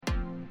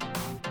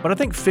But I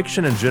think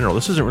fiction in general,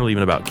 this isn't really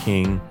even about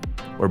King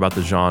or about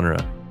the genre.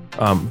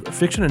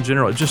 Fiction in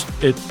general,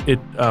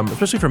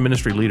 especially for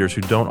ministry leaders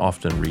who don't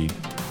often read,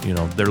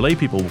 their lay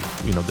people,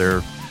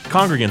 their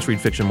congregants read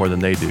fiction more than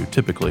they do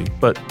typically,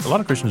 but a lot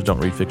of Christians don't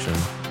read fiction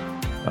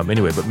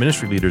anyway, but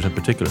ministry leaders in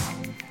particular.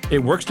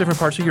 It works different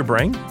parts of your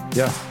brain.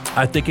 Yeah.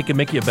 I think it can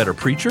make you a better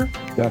preacher.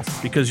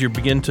 Yes. Because you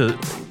begin to,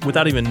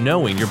 without even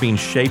knowing, you're being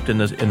shaped in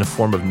the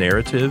form of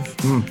narrative,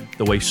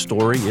 the way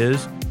story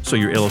is, so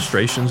your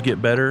illustrations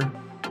get better.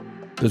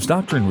 Does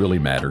doctrine really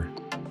matter?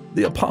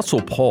 The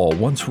Apostle Paul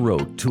once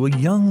wrote to a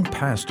young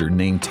pastor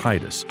named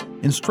Titus,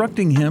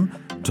 instructing him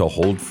to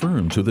hold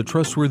firm to the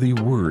trustworthy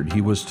word he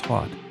was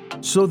taught,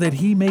 so that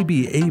he may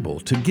be able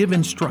to give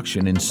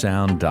instruction in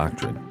sound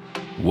doctrine.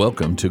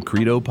 Welcome to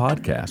Credo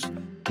Podcast,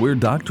 where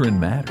doctrine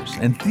matters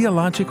and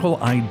theological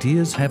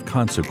ideas have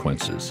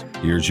consequences.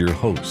 Here's your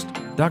host,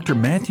 Dr.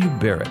 Matthew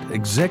Barrett,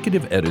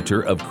 Executive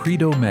Editor of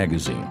Credo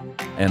Magazine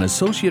and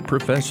Associate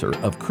Professor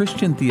of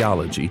Christian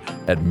Theology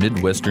at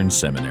Midwestern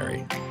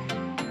Seminary.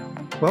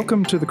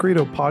 Welcome to the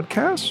Credo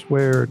Podcast,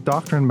 where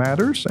doctrine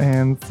matters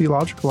and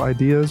theological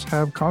ideas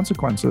have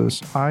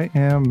consequences. I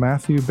am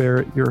Matthew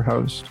Barrett, your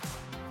host.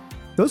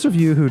 Those of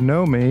you who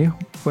know me,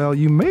 well,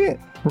 you may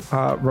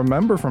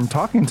remember from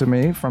talking to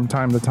me from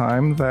time to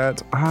time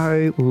that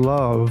I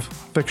love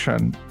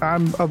fiction.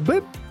 I'm a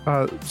bit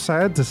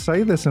sad to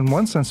say this in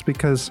one sense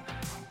because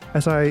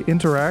as I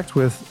interact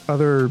with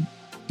other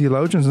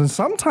theologians and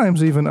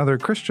sometimes even other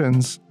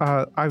Christians,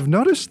 I've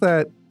noticed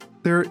that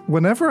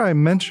whenever I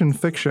mention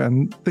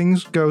fiction,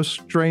 things go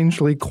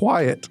strangely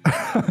quiet.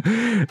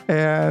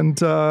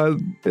 And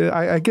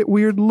I get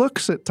weird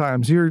looks at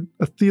times. You're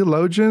a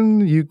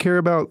theologian, you care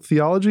about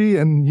theology,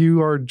 and you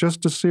are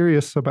just as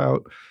serious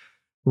about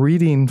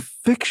reading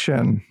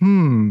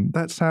fiction.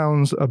 That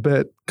sounds a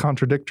bit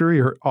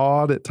contradictory or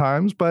odd at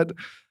times, but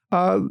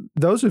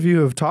those of you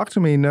who have talked to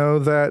me know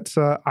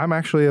that I'm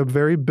actually a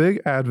very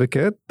big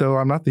advocate, though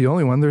I'm not the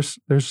only one. There's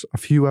a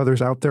few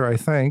others out there, I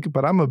think,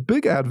 but I'm a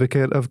big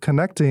advocate of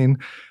connecting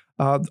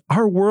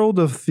our world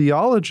of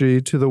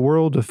theology to the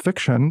world of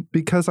fiction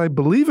because I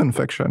believe in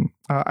fiction.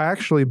 I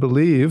actually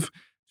believe,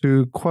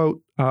 to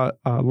quote a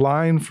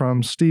line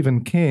from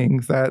Stephen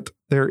King, that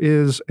there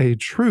is a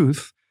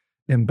truth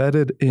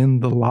embedded in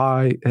the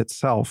lie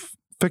itself.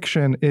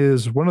 Fiction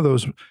is one of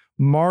those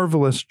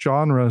marvelous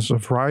genres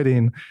of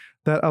writing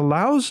that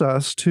allows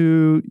us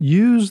to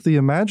use the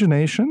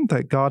imagination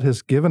that God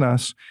has given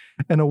us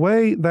in a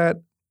way that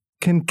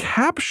can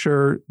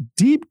capture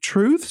deep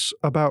truths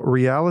about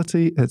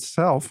reality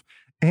itself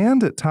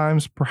and at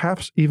times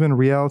perhaps even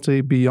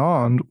reality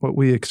beyond what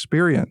we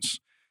experience.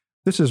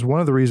 This is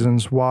one of the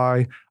reasons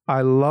why I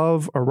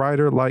love a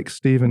writer like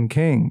Stephen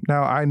King.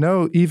 Now, I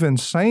know even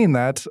saying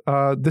that,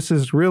 this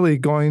is really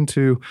going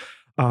to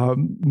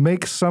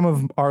make some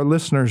of our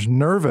listeners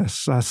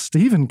nervous.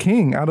 Stephen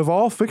King, out of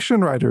all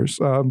fiction writers,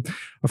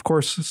 of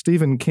course,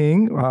 Stephen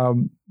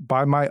King,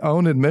 by my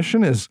own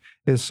admission, is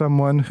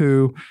someone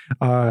who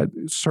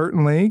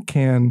certainly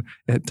can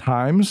at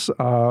times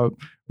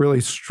really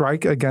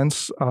strike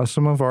against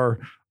some of our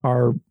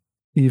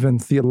even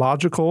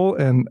theological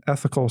and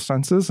ethical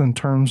senses in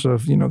terms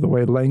of, the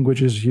way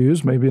language is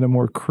used, maybe in a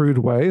more crude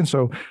way. And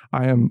so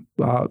I am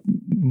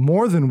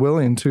more than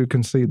willing to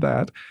concede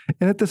that.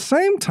 And at the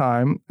same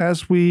time,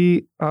 as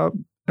we,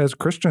 as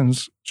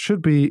Christians,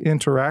 should be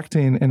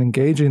interacting and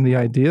engaging the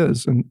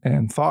ideas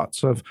and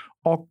thoughts of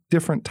all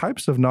different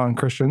types of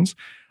non-Christians,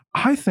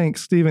 I think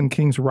Stephen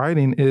King's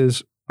writing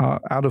is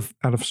out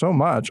of so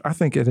much, I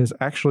think it is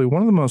actually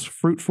one of the most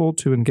fruitful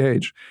to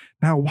engage.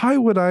 Now, why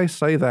would I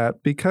say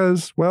that?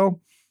 Because,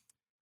 well,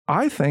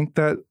 I think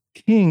that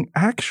King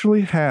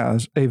actually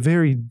has a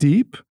very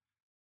deep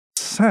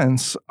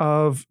sense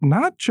of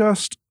not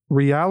just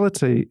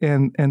reality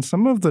and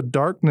some of the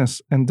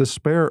darkness and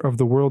despair of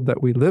the world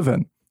that we live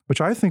in, which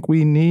I think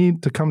we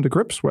need to come to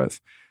grips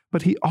with,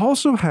 but he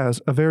also has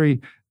a very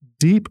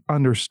deep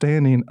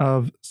understanding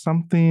of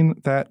something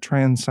that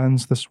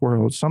transcends this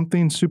world,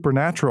 something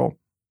supernatural.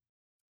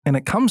 And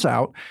it comes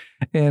out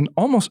in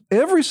almost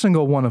every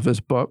single one of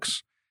his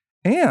books,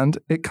 and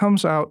it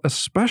comes out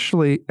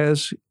especially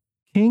as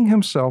King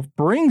himself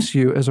brings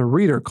you as a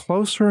reader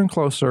closer and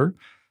closer,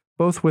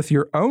 both with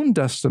your own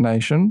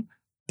destination,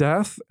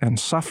 death and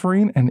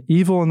suffering and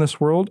evil in this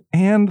world,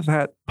 and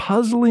that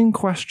puzzling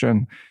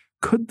question,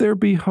 could there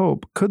be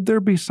hope? Could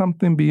there be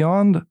something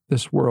beyond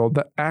this world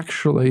that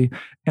actually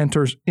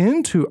enters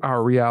into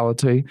our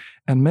reality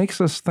and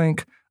makes us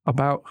think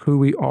about who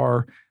we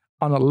are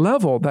on a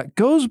level that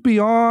goes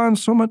beyond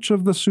so much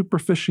of the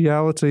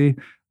superficiality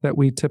that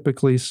we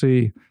typically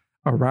see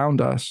around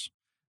us?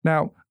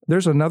 Now,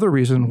 there's another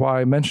reason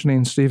why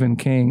mentioning Stephen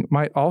King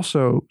might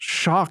also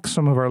shock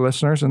some of our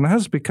listeners, and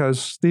that's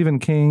because Stephen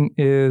King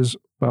is,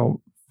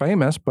 well,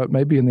 famous, but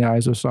maybe in the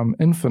eyes of some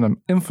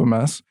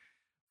infamous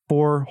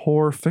for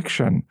horror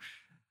fiction.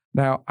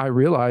 Now, I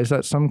realize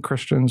that some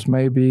Christians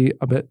may be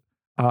a bit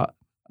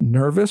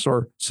nervous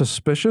or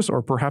suspicious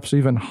or perhaps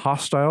even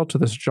hostile to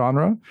this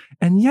genre.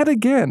 And yet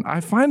again,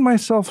 I find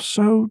myself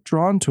so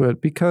drawn to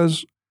it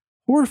because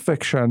horror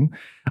fiction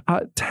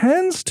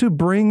tends to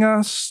bring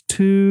us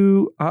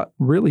to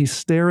really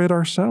stare at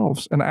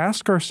ourselves and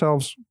ask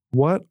ourselves,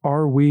 what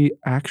are we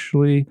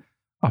actually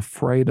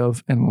afraid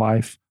of in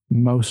life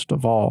most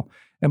of all?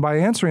 And by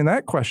answering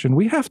that question,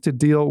 we have to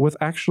deal with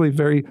actually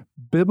very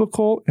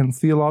biblical and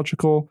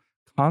theological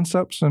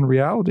concepts and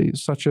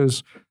realities, such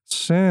as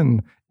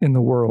sin in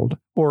the world,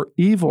 or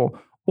evil,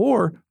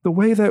 or the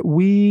way that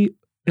we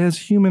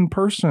as human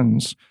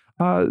persons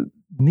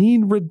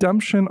need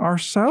redemption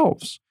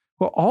ourselves.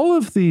 Well, all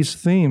of these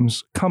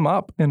themes come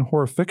up in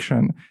horror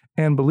fiction.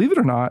 And believe it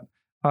or not,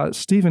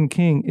 Stephen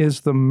King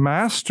is the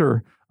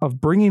master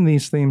of bringing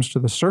these themes to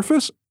the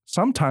surface,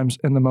 sometimes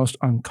in the most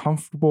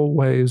uncomfortable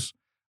ways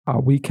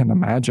we can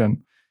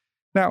imagine.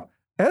 Now,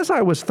 as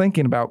I was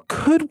thinking about,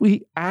 could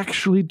we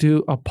actually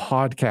do a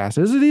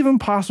podcast? Is it even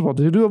possible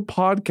to do a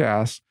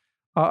podcast,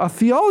 a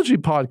theology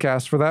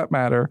podcast for that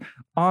matter,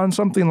 on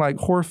something like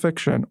horror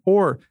fiction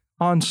or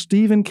on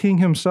Stephen King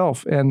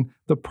himself and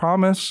the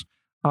promise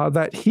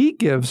that he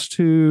gives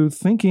to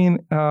thinking,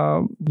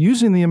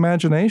 using the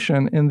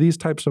imagination in these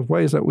types of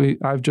ways that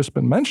I've just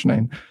been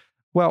mentioning?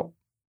 Well,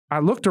 I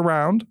looked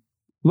around,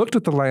 looked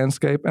at the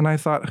landscape, and I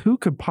thought, who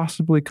could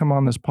possibly come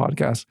on this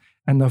podcast?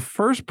 And the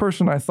first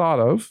person I thought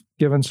of,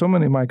 given so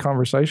many of my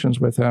conversations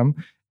with him,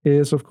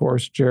 is, of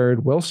course,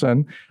 Jared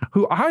Wilson,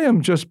 who I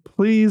am just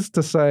pleased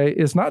to say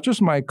is not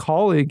just my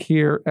colleague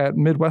here at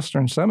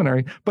Midwestern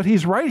Seminary, but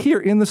he's right here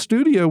in the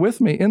studio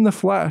with me in the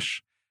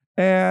flesh.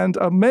 And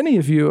many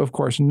of you, of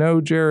course,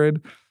 know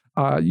Jared.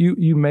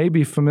 You may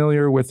be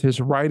familiar with his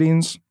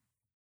writings,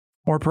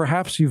 or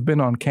perhaps you've been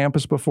on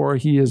campus before.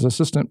 He is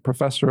assistant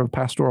professor of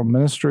pastoral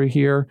ministry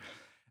here,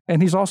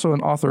 and he's also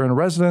an author in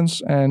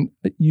residence. And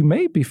you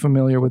may be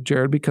familiar with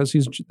Jared because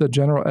he's the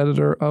general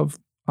editor of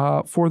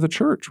For the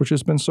Church, which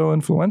has been so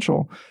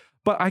influential.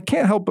 But I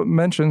can't help but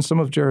mention some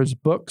of Jared's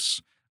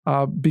books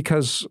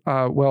because,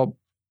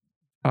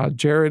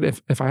 Jared,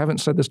 if I haven't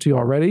said this to you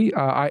already,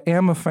 I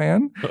am a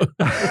fan.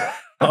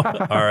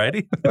 All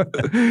righty.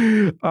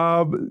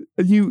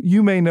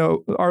 You may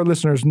know, our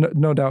listeners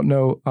no doubt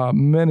know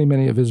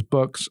many of his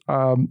books.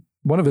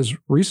 One of his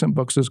recent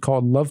books is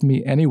called Love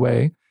Me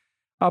Anyway.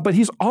 But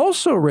he's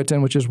also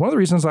written, which is one of the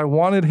reasons I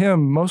wanted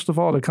him most of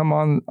all to come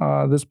on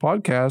this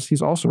podcast,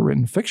 he's also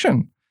written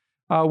fiction.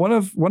 One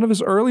of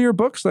his earlier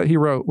books that he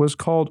wrote was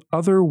called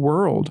Other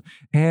World,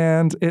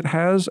 and it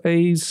has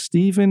a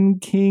Stephen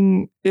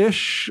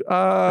King-ish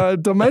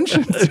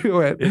dimension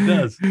to it. It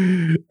does.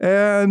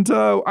 And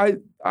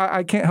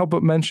I can't help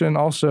but mention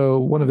also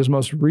one of his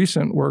most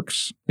recent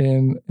works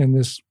in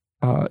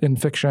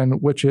fiction,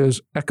 which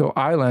is Echo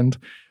Island.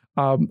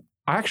 I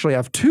actually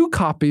have 2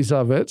 copies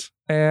of it,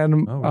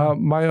 and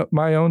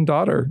my own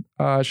daughter,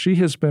 she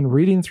has been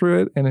reading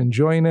through it and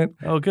enjoying it.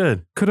 Oh,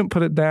 good. Couldn't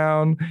put it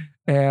down,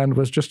 and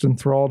was just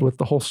enthralled with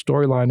the whole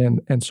storyline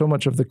and so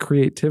much of the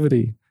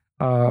creativity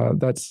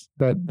that's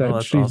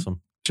she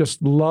awesome.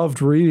 Just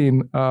loved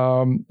reading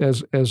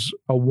as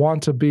a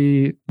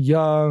want-to-be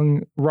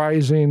young,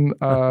 rising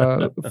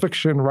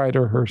fiction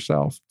writer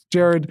herself.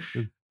 Jared,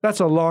 that's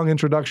a long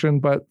introduction,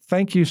 but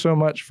thank you so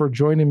much for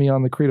joining me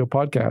on the Credo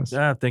podcast.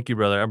 Yeah, thank you,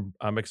 brother.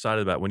 I'm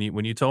excited about it.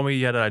 When you told me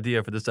you had an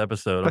idea for this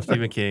episode on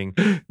Stephen King,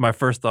 my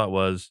first thought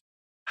was,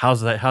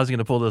 how's he going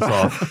to pull this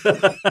off?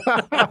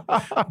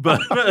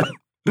 but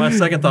my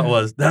second thought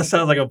was, that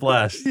sounds like a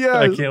blast. Yeah,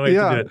 I can't wait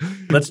to do it.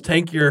 Let's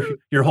tank your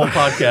whole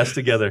podcast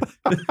together.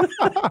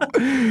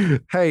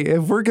 Hey,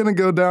 if we're going to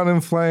go down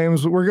in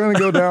flames, we're going to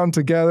go down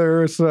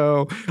together.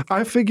 So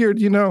I figured,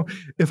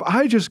 if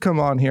I just come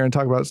on here and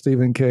talk about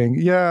Stephen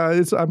King,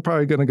 I'm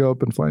probably going to go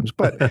up in flames.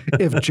 But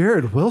if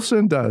Jared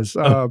Wilson does,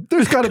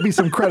 there's got to be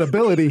some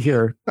credibility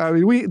here. I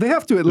mean, they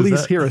have to at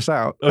least hear us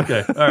out.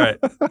 Okay. All right.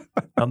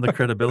 On the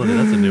credibility,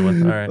 that's a new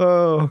one. All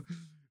right.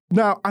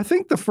 Now, I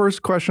think the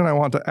first question I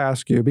want to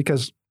ask you,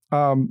 because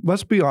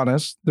let's be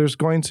honest, there's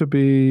going to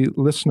be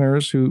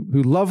listeners who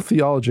love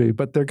theology,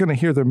 but they're going to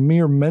hear the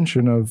mere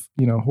mention of,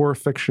 horror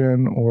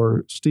fiction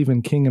or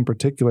Stephen King in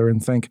particular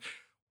and think,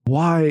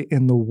 why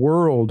in the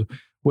world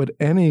would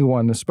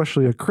anyone,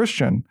 especially a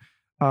Christian,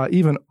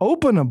 even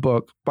open a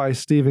book by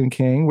Stephen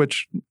King,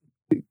 which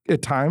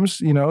at times,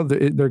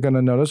 they're going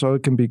to notice,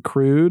 it can be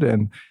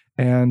crude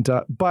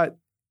but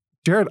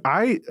Jared,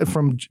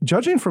 from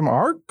judging from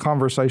our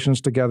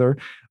conversations together,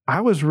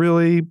 I was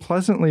really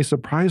pleasantly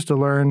surprised to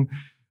learn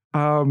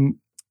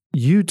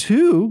you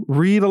too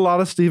read a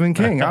lot of Stephen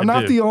King. I'm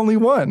not the only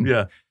one.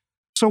 Yeah.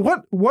 So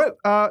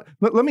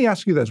let me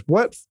ask you this.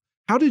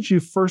 How did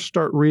you first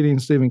start reading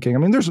Stephen King? I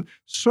mean, there's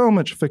so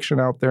much fiction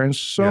out there and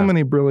so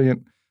many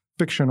brilliant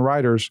fiction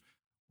writers.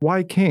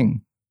 Why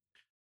King?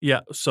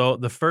 Yeah. So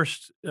the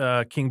first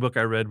King book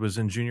I read was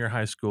in junior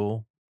high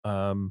school.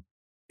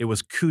 It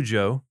was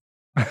Cujo.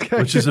 Okay.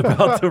 Which is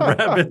about the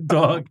rabid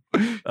dog,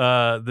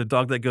 the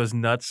dog that goes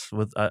nuts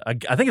with, I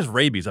think it's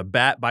rabies. A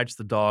bat bites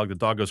the dog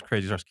goes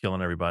crazy, starts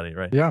killing everybody,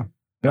 right? Yeah.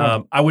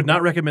 I would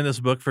not recommend this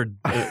book for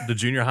the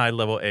junior high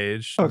level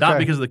age, not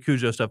because of the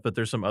Cujo stuff, but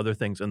there's some other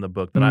things in the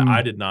book that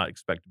I did not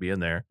expect to be in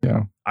there.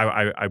 Yeah.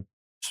 I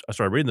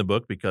started reading the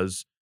book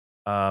because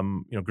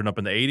Growing up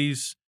in the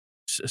 80s,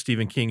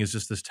 Stephen King is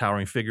just this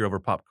towering figure over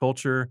pop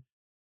culture.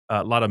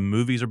 A lot of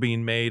movies are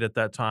being made at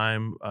that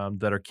time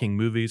that are King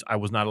movies. I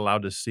was not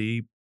allowed to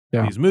see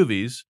Yeah. these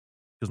movies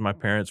because my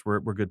parents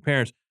were good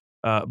parents,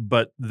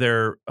 but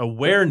their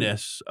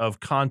awareness of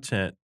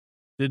content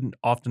didn't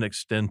often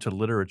extend to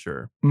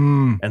literature.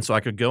 Mm. And so I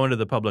could go into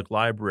the public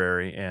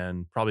library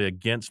and probably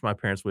against my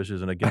parents'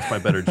 wishes and against my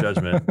better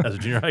judgment as a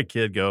junior high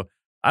kid go,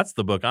 that's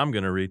the book I'm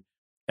going to read.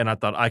 And I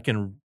thought I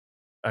can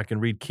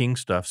read King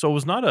stuff. So it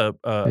was not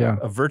Yeah.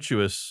 a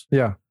virtuous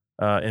Yeah.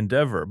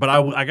 endeavor, but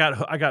I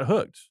got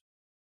hooked.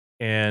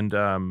 And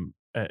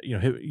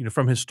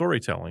from his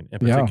storytelling in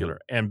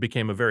particular, and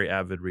became a very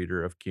avid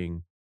reader of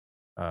King.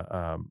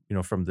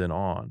 From then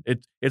on,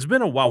 it's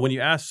been a while. When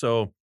you ask,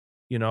 so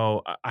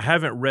I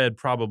haven't read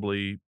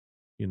probably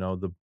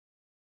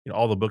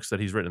all the books that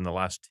he's written in the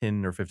last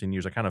 10 or 15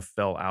 years. I kind of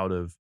fell out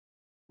of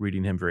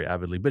reading him very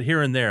avidly, but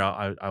here and there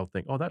I'll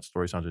think, oh, that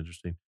story sounds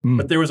interesting. Mm.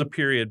 But there was a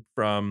period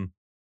from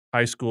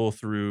high school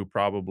through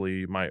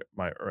probably my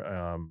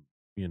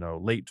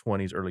late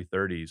 20s, early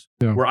 30s,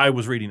 where I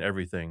was reading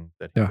everything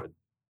that he had,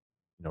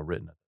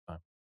 written at the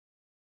time.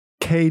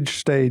 Cage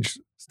stage,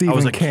 Stephen I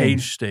was a King.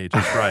 cage stage.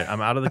 That's right.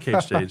 I'm out of the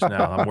cage stage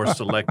now. I'm more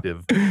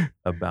selective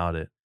about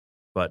it.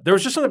 But there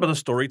was just something about the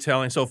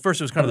storytelling. So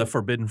first it was kind of the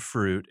forbidden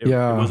fruit. It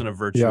wasn't a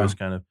virtuous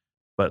kind of,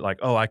 but like,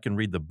 oh, I can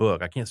read the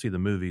book. I can't see the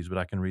movies, but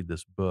I can read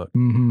this book.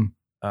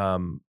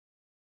 Mm-hmm.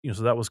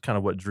 So that was kind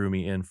of what drew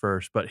me in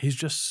first. But he's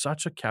just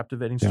such a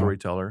captivating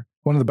storyteller.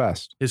 One of the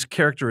best. His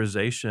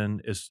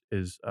characterization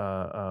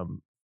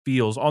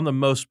feels, on the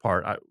most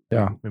part.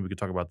 Maybe we could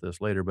talk about this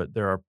later. But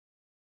there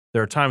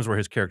are times where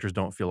his characters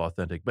don't feel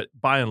authentic. But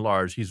by and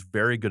large, he's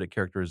very good at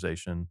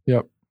characterization.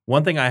 Yep.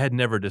 One thing I had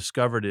never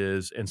discovered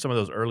is in some of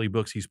those early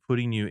books, he's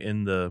putting you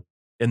in the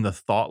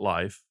thought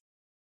life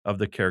of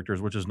the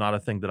characters, which is not a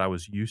thing that I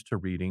was used to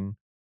reading.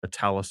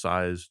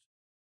 Italicized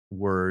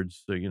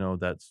words, so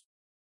that's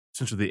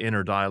essentially the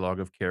inner dialogue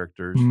of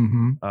characters,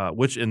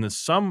 which in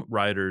some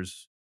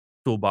writers'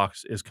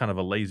 toolbox is kind of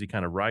a lazy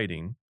kind of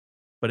writing,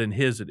 but in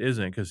his it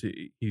isn't, because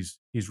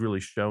he's really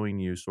showing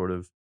you sort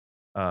of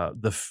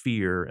the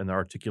fear and the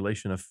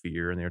articulation of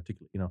fear and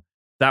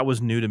that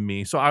was new to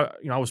me. So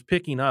I was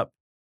picking up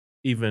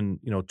even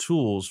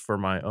tools for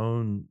my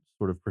own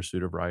sort of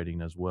pursuit of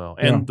writing as well,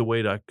 and the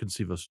way to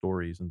conceive of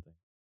stories and things.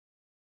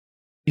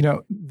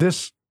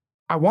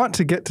 I want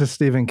to get to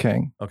Stephen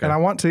King, and I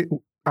want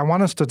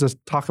us to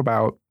just talk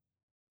about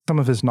some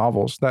of his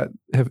novels that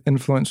have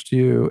influenced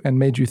you and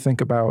made you think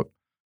about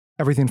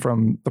everything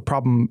from the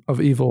problem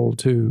of evil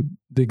to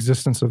the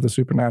existence of the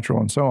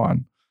supernatural and so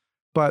on.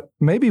 But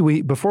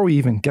maybe before we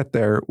even get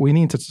there, we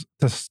need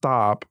to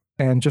stop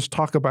and just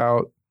talk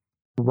about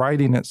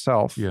writing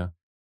itself. Yeah.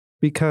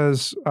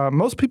 Because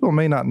most people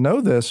may not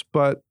know this,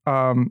 but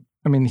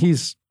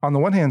he's, on the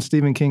one hand,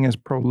 Stephen King is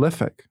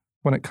prolific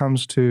when it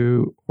comes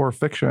to horror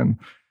fiction,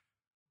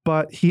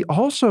 but he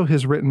also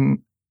has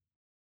written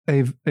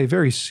a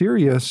very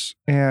serious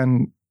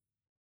and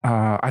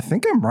I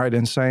think I'm right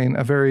in saying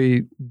a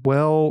very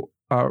well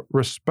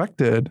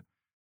respected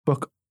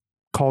book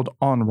called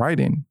On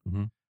Writing.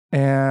 Mm-hmm.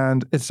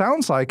 And it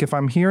sounds like, if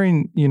I'm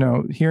hearing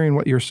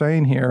what you're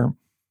saying here,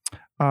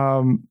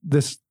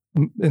 this,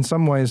 in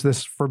some ways,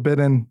 this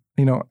forbidden,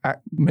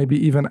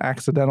 maybe even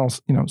accidental,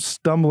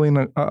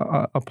 stumbling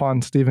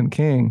upon Stephen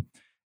King,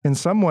 in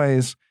some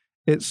ways,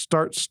 it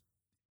starts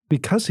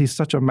because he's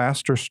such a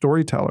master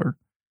storyteller.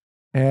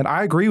 And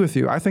I agree with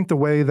you. I think the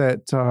way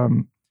that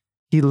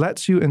he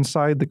lets you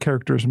inside the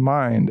character's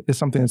mind is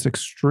something that's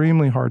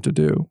extremely hard to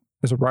do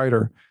as a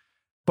writer.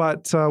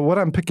 But what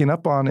I'm picking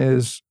up on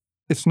is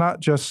it's not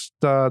just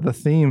the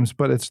themes,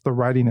 but it's the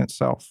writing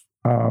itself.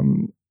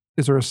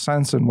 Is there a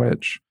sense in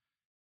which,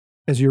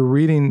 as you're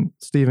reading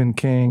Stephen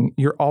King,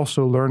 you're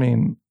also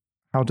learning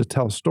how to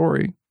tell a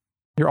story?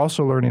 You're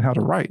also learning how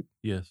to write.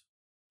 Yes.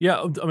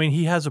 Yeah. I mean,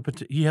 he has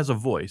a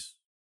voice.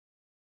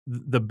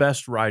 The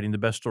best writing, the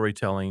best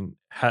storytelling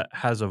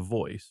has a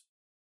voice.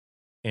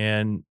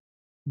 And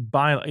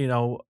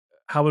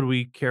how would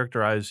we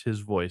characterize his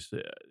voice?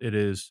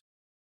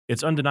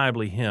 It's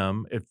undeniably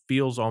him. It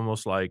feels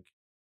almost like,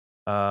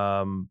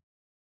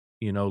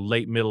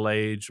 late middle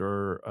age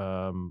or,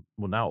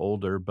 now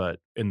older, but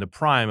in the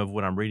prime of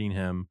when I'm reading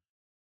him,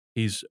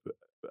 he's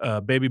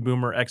a baby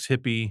boomer,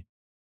 ex-hippie,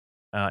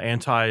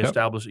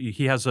 anti-established.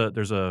 Yep.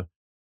 There's a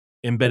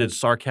embedded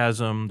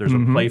sarcasm. There's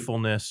a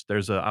playfulness.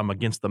 There's I'm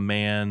against the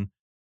man.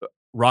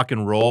 Rock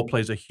and roll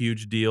plays a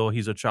huge deal.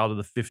 He's a child of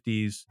the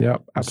 50s,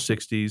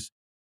 60s.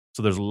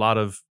 So there's a lot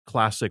of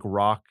classic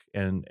rock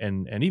and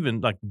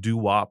even like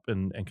doo-wop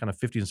and kind of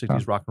 50s and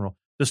 60s rock and roll.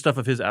 The stuff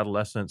of his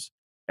adolescence.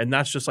 And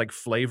that's just like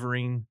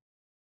flavoring.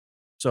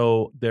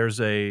 So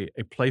there's a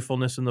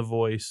playfulness in the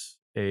voice,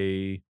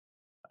 maybe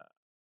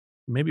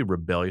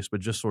rebellious, but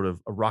just sort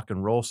of a rock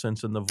and roll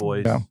sense in the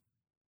voice. Yeah.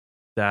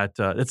 That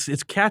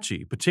it's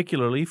catchy,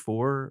 particularly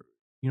for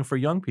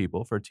young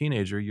people. For a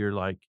teenager, you're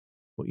like,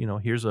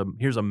 well, here's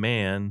a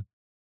man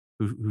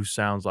who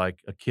sounds like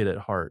a kid at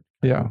heart.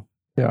 Yeah.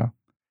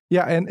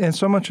 And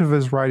so much of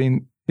his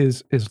writing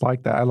is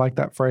like that. I like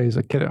that phrase,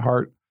 a kid at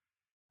heart.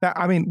 Now,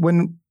 I mean,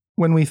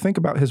 when we think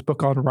about his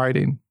book on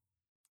writing,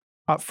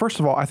 first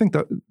of all, I think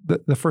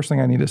the first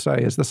thing I need to say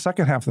is the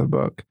second half of the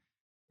book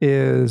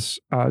is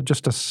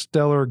just a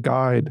stellar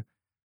guide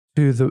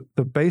to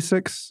the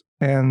basics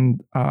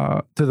and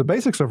to the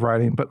basics of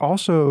writing, but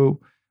also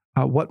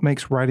what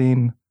makes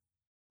writing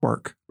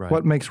work,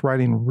 what makes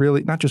writing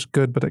really not just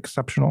good but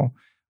exceptional,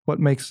 what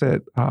makes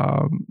it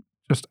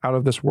just out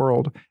of this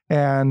world.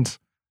 And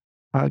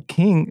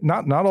King,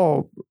 not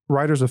all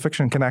writers of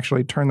fiction can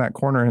actually turn that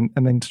corner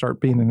and then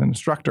start being an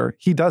instructor.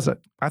 He does it.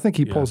 I think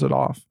he pulls it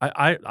off.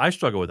 I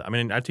struggle with it. I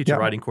mean, I teach a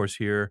writing course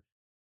here.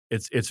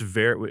 It's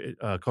very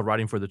called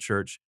Writing for the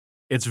Church.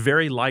 It's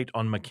very light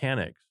on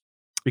mechanics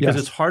because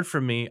it's hard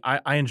for me.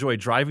 I enjoy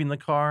driving the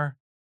car.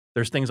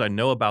 There's things I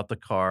know about the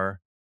car.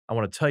 I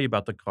want to tell you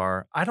about the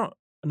car. I don't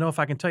know if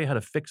I can tell you how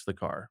to fix the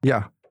car.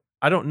 Yeah.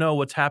 I don't know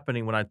what's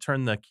happening when I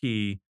turn the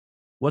key,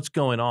 what's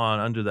going on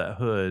under that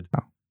hood.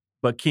 Oh.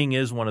 But King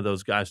is one of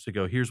those guys to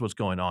go, here's what's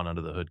going on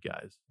under the hood,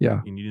 guys.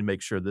 Yeah. You need to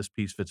make sure this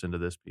piece fits into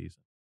this piece.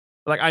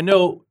 Like, I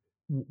know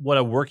what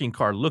a working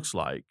car looks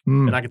like,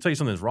 and I can tell you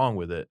something's wrong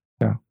with it.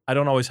 Yeah. I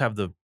don't always have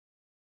the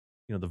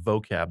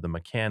vocab, the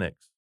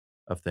mechanics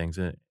of things.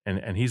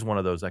 And he's one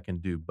of those that can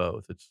do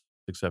both. It's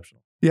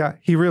exceptional. Yeah,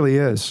 he really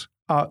is.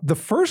 The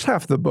first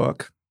half of the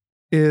book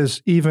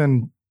is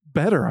even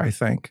better, I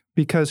think,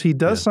 because he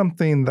does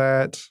something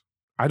that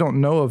I don't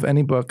know of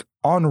any book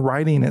on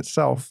writing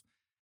itself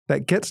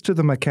that gets to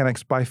the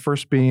mechanics by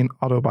first being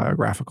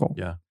autobiographical.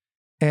 Yeah.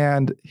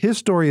 And his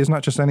story is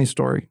not just any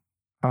story.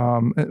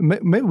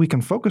 Maybe we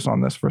can focus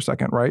on this for a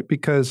second, right?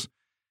 Because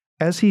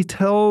as he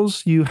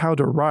tells you how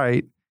to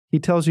write, he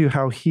tells you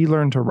how he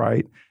learned to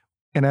write.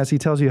 And as he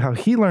tells you how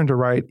he learned to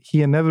write,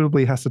 he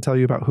inevitably has to tell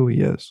you about who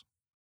he is.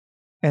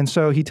 And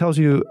so he tells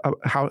you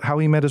how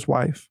he met his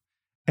wife.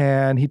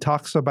 And he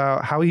talks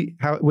about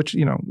which,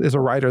 as a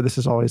writer, this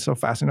is always so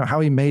fascinating,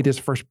 how he made his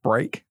first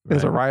break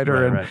as a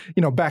writer.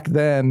 And, back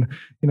then,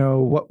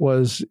 what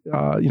was,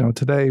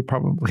 today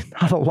probably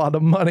not a lot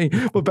of money,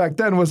 but back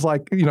then was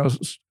like,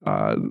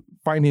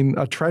 finding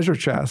a treasure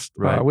chest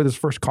with his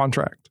first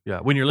contract. Yeah.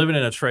 When you're living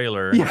in a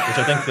trailer, which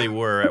I think they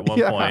were at one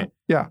point.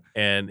 Yeah.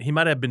 And he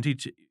might have been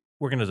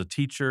working as a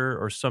teacher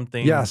or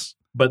something. Yes.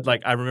 But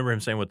I remember him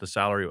saying with the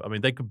salary, I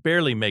mean, they could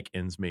barely make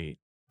ends meet.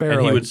 Barely.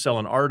 And he would sell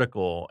an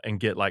article and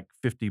get like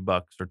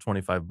 $50 or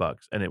 $25.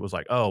 And it was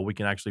like, oh, we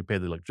can actually pay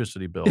the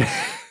electricity bill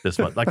this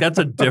month. Like, that's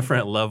a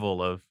different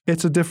level of.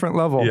 It's a different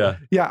level. Yeah.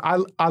 Yeah.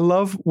 I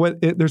love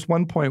there's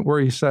one point where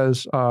he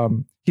says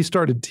he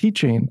started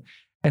teaching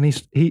and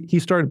he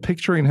started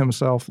picturing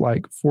himself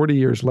like 40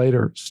 years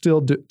later,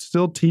 still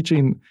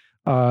teaching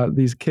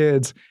these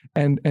kids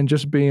and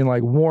just being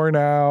like worn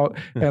out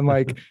and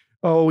like,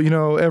 oh,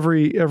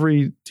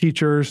 every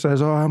teacher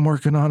says, oh, I'm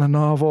working on a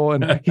novel.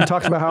 And he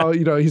talks about how,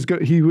 he's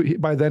good. He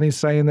by then he's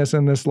saying this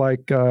in this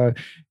like,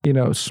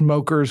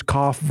 smoker's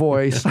cough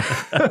voice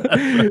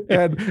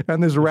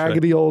and this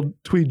raggedy old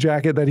tweed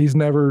jacket that he's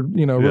never,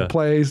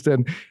 replaced.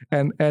 And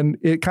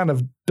it kind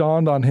of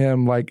dawned on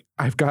him, like,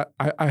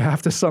 I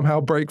have to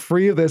somehow break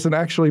free of this and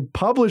actually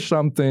publish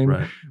something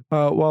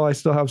while I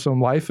still have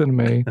some life in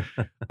me.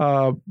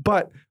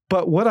 But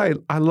what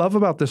I love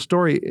about this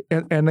story,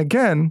 and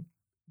again,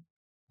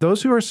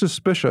 those who are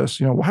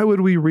suspicious, why would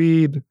we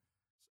read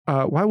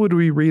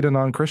a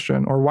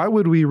non-Christian, or why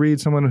would we read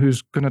someone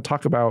who's going to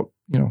talk about,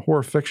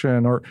 horror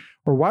fiction, or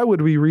why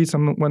would we read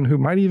someone who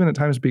might even at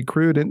times be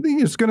crude and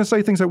is going to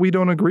say things that we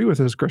don't agree with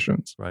as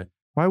Christians? Right.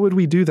 Why would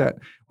we do that?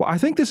 Well, I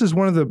think this is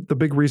one of the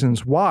big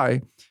reasons why,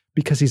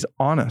 because he's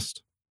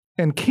honest.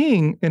 And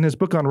King, in his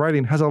book on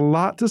writing, has a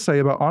lot to say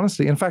about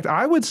honesty. In fact,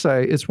 I would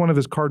say it's one of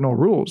his cardinal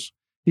rules.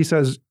 He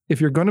says, if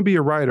you're going to be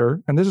a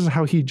writer, and this is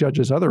how he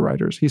judges other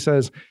writers, he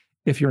says,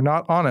 if you're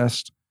not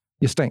honest,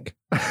 you stink.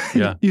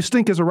 Yeah. You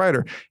stink as a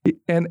writer.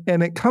 And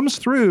it comes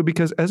through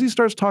because as he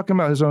starts talking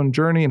about his own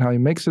journey and how he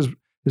makes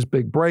his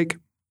big break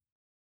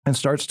and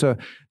starts to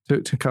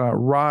kind of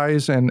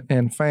rise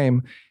and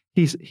fame,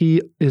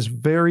 he is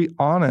very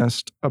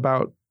honest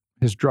about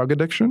his drug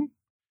addiction.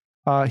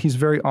 He's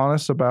very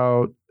honest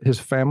about his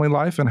family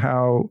life and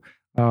how,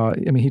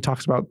 he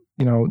talks about,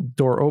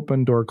 door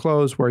open, door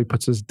closed, where he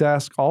puts his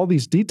desk, all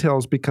these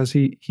details, because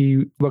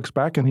he looks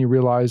back and he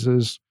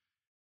realizes,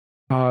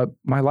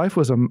 my life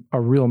was a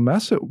real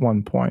mess at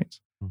one point.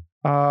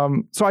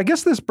 So I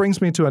guess this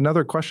brings me to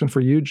another question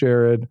for you,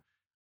 Jared.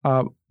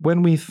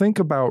 When we think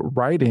about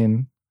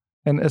writing,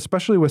 and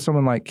especially with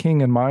someone like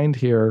King in mind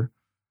here,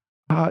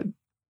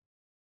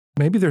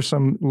 maybe there's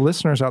some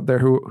listeners out there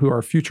who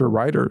are future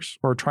writers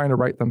or trying to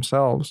write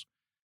themselves.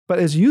 But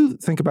as you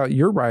think about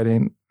your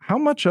writing, how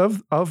much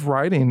of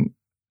writing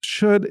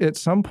should at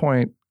some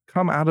point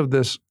come out of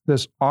this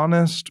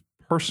honest,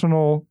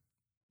 personal,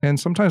 and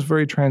sometimes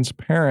very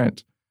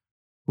transparent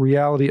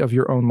reality of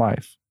your own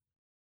life?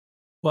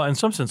 Well, in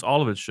some sense,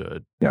 all of it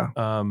should. Yeah.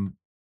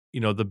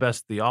 The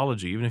best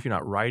theology, even if you're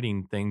not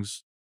writing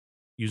things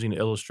using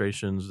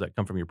illustrations that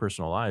come from your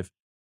personal life,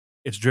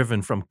 it's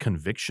driven from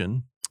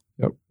conviction.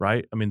 Yep.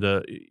 Right? I mean,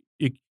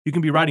 you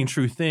can be writing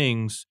true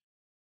things,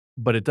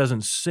 but it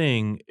doesn't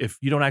sing if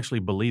you don't actually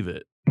believe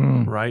it,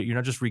 right? You're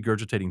not just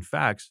regurgitating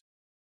facts.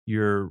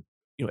 You're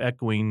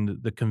echoing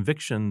the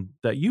conviction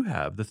that you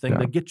have, the thing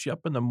that gets you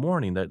up in the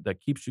morning, that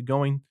keeps you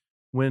going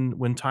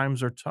when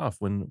times are tough,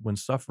 when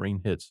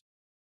suffering hits.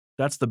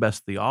 That's the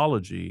best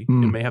theology. It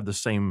may have the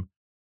same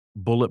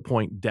bullet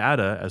point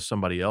data as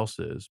somebody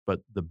else's,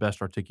 but the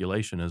best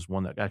articulation is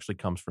one that actually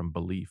comes from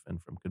belief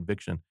and from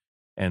conviction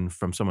and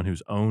from someone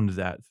who's owned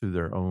that through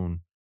their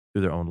own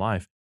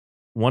life.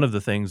 One of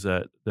the things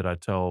that I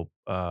tell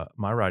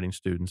my writing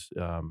students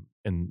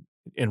in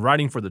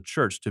writing for the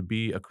church, to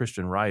be a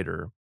Christian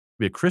writer,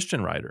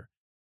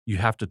 you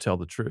have to tell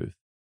the truth,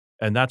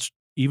 and that's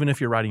even if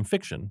you're writing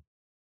fiction,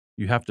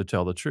 you have to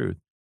tell the truth,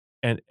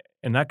 and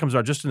that comes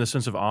out just in the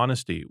sense of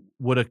honesty.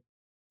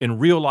 In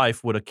real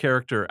life, would a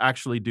character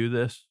actually do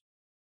this?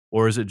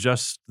 Or is it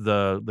just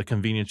the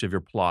convenience of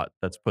your plot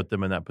that's put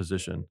them in that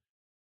position?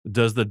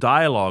 Does the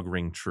dialogue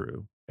ring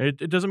true?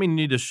 It doesn't mean you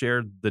need to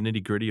share the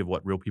nitty-gritty of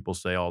what real people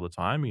say all the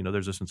time.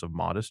 There's a sense of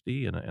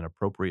modesty and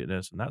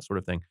appropriateness and that sort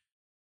of thing.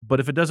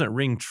 But if it doesn't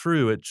ring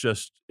true, it's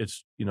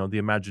the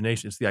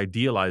imagination. It's the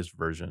idealized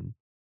version.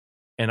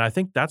 And I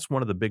think that's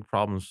one of the big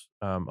problems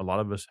a lot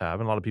of us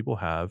have and a lot of people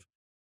have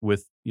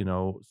with,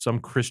 some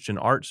Christian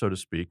art, so to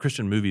speak.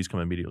 Christian movies come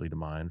immediately to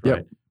mind,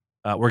 right?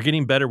 Yep. We're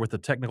getting better with the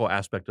technical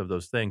aspect of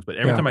those things, but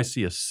every time I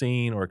see a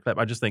scene or a clip,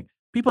 I just think,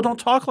 people don't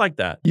talk like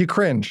that. You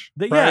cringe.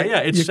 Right? Yeah.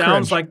 It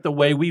sounds like the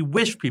way we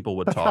wish people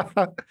would talk,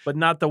 but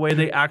not the way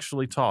they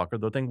actually talk or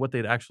what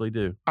they'd actually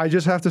do. I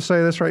just have to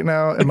say this right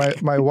now, and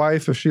my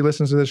wife, if she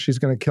listens to this, she's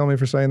going to kill me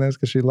for saying this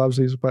because she loves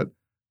these, but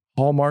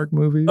Hallmark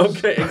movies.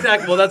 Okay,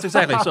 exactly. Well, that's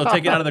exactly. So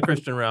take it out of the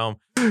Christian realm,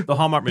 the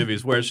Hallmark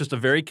movies, where it's just a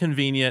very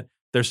convenient,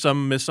 there's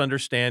some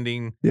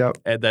misunderstanding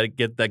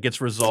that gets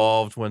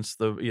resolved once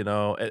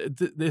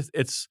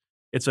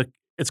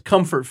it's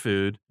comfort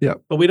food.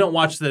 Yep. But we don't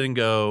watch that and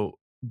go,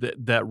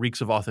 that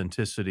reeks of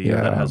authenticity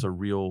and that has a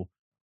real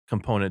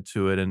component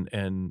to it.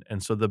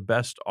 And so the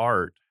best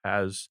art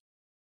has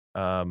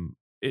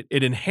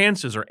it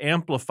enhances or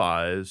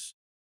amplifies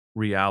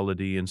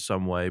reality in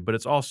some way, but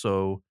it's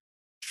also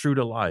true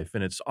to life,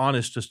 and it's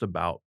honest just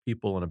about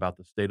people and about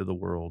the state of the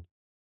world.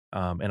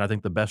 And I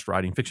think the best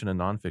writing, fiction and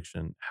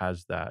nonfiction,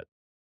 has that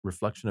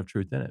reflection of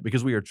truth in it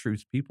because we are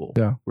truth people.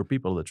 Yeah. We're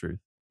people of the truth.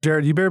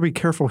 Jared, you better be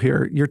careful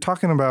here. You're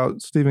talking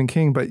about Stephen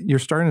King, but you're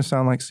starting to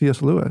sound like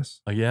C.S.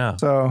 Lewis. Yeah.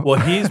 So, well,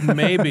 he's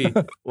maybe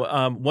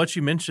what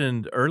you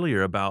mentioned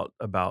earlier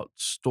about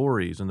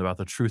stories and about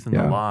the truth and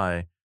the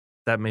lie.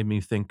 That made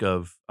me think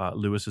of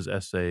Lewis's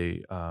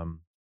essay,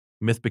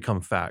 "Myth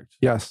Become Fact."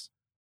 Yes.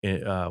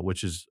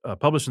 Which is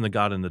published in the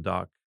God in the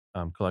Dock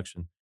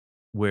collection,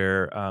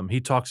 where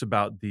he talks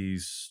about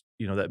these,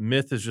 that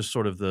myth is just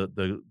sort of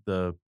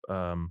the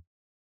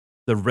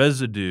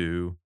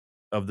residue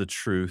of the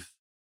truth,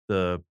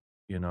 the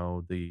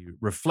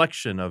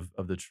reflection of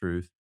the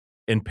truth.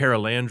 In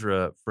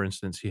Paralandra, for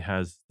instance, he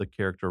has the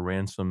character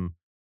Ransom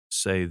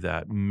say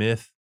that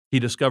myth, he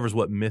discovers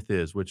what myth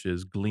is, which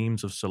is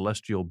gleams of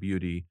celestial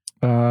beauty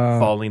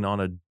falling on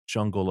a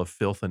jungle of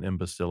filth and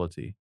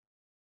imbecility.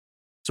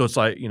 So it's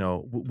like,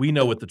 we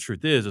know what the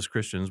truth is as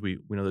Christians. We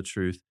know the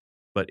truth,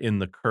 but in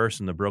the curse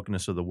and the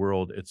brokenness of the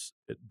world,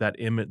 the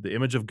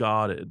image of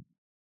God.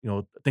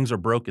 Things are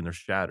broken; they're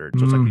shattered.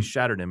 So it's like these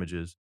shattered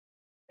images,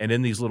 and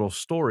in these little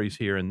stories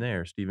here and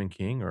there, Stephen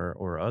King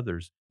or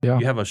others,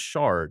 you have a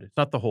shard. It's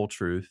not the whole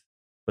truth,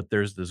 but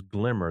there's this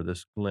glimmer,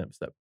 this glimpse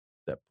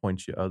that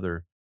points you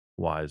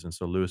otherwise. And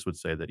so Lewis would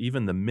say that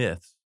even the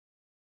myths,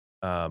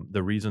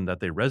 the reason that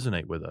they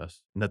resonate with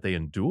us and that they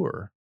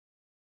endure,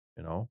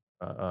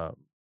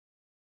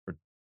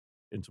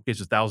 in some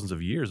cases thousands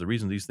of years, the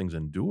reason these things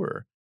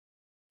endure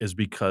is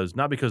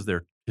not because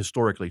they're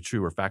historically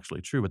true or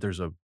factually true, but there's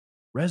a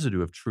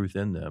residue of truth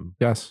in them.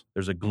 Yes.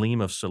 There's a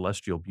gleam of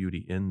celestial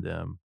beauty in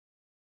them.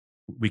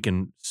 We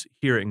can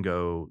hear it and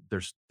go,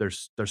 there's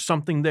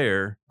something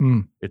there.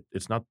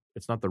 It's not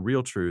the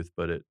real truth,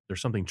 but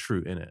there's something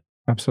true in it.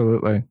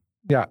 Absolutely.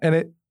 Yeah.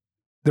 And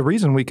the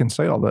reason we can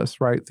say all this,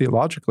 right,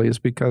 theologically, is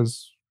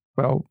because,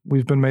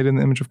 we've been made in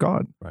the image of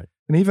God. Right.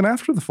 And even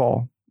after the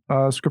fall,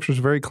 Scripture is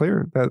very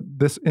clear that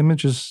this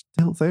image is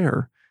still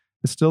there.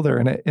 It's still there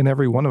in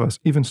every one of us,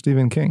 even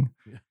Stephen King.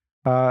 Yeah.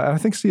 And I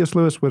think C.S.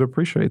 Lewis would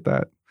appreciate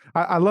that.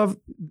 I love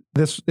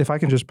this, if I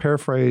can just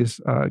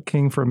paraphrase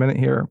King for a minute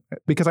here,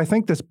 because I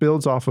think this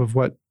builds off of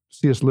what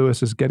C.S.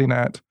 Lewis is getting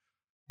at.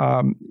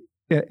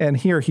 And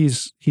here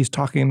he's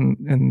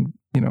talking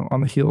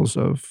on the heels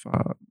of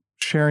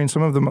sharing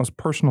some of the most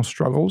personal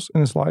struggles in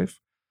his life,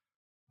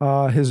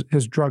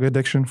 his drug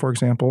addiction, for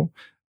example.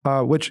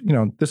 Which,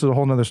 this is a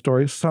whole nother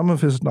story. Some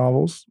of his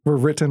novels were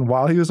written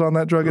while he was on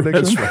that drug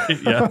addiction.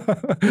 That's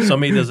right, yeah.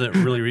 Some he doesn't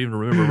really even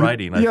remember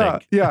writing, I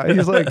think. Yeah,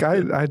 he's like,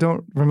 I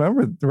don't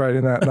remember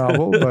writing that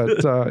novel,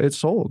 but it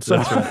sold. So.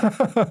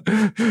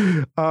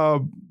 That's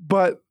right.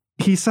 But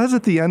he says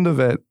at the end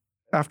of it,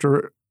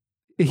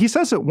 he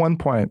says at one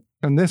point,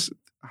 and this,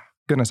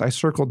 goodness, I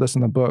circled this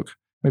in the book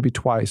maybe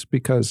twice,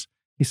 because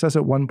he says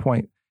at one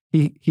point,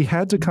 he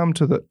had to come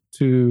to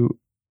to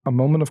a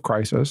moment of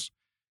crisis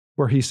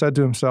where he said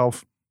to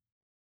himself,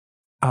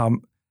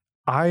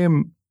 I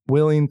am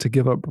willing to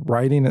give up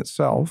writing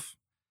itself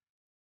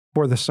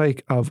for the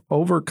sake of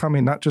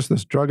overcoming not just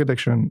this drug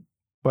addiction,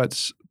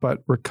 but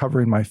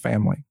recovering my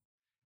family.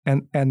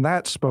 And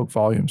that spoke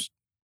volumes,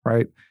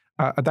 right?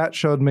 That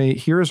showed me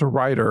here is a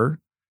writer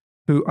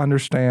who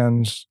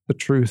understands the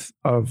truth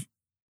of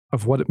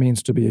what it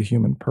means to be a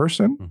human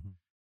person,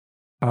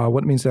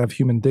 what it means to have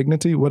human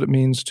dignity, what it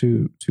means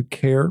to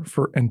care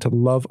for and to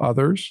love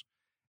others.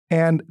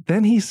 And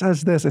then he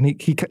says this,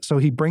 and so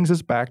he brings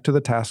us back to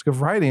the task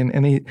of writing,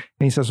 and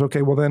he says,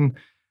 okay, well then,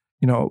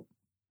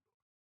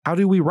 how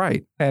do we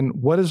write,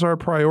 and what is our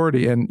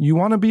priority? And you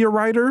want to be a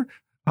writer?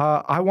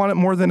 I want it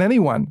more than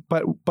anyone.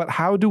 But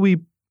how do we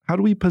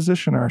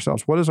position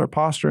ourselves? What is our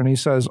posture? And he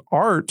says,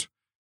 art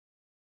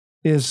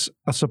is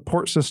a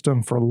support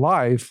system for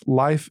life.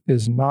 Life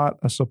is not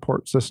a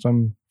support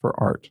system for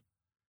art.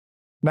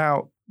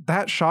 Now,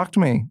 that shocked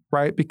me,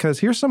 right? Because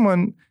here's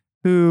someone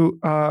who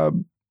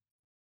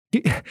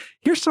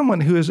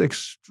is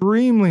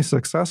extremely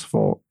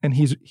successful, and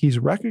he's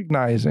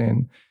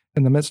recognizing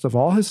in the midst of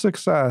all his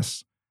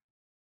success,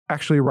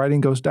 actually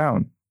writing goes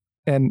down.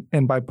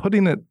 And by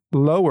putting it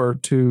lower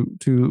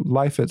to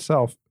life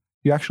itself,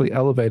 you actually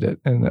elevate it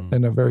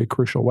in a very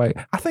crucial way.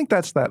 I think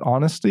that's that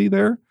honesty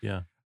there.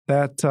 Yeah.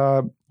 That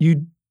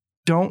you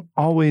don't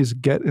always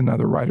get in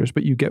other writers,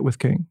 but you get with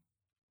King.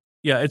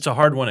 Yeah, it's a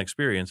hard-won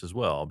experience as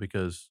well,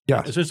 because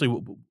Yes.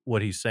 essentially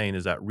what he's saying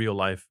is that real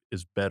life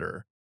is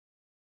better.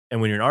 And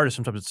when you're an artist,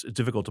 sometimes it's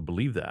difficult to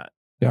believe that.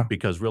 Yeah.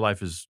 Because real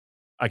life is,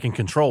 I can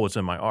control what's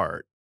in my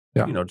art,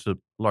 Yeah. To a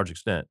large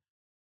extent.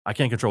 I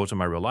can't control what's in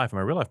my real life, and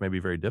my real life may be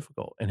very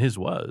difficult, and his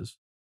was.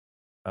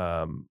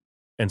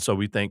 And so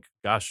we think,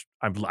 gosh,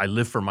 I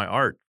live for my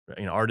art.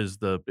 Art is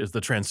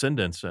the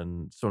transcendence,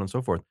 and so on and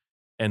so forth.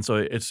 And so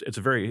it's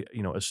very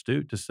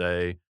astute to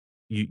say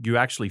you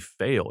actually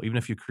fail, even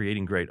if you're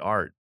creating great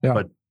art. Yeah.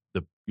 But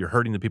you're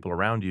hurting the people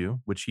around you,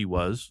 which he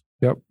was.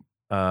 Yep.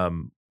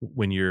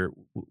 When you're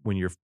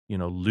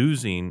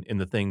losing in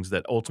the things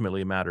that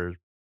ultimately matter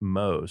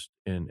most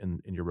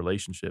in your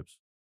relationships,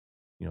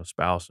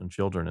 spouse and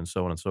children and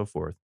so on and so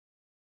forth,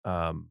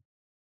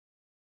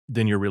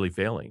 then you're really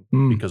failing,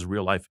 because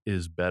real life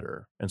is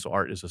better. And so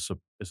art is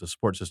a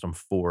support system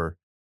for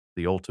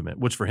the ultimate,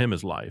 which for him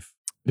is life.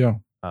 Yeah.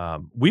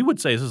 We would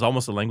say this is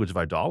almost the language of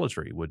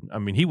idolatry.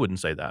 He wouldn't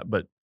say that,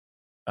 but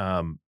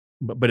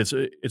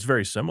it's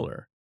very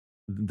similar,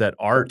 that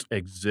art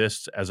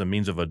exists as a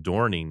means of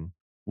adorning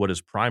what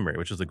is primary,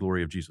 which is the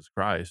glory of Jesus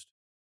Christ.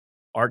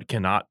 Art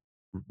cannot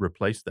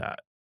replace that.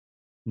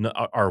 No,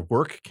 our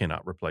work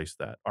cannot replace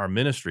that. Our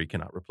ministry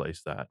cannot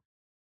replace that.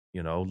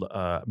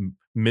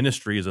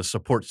 Ministry is a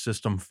support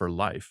system for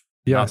life,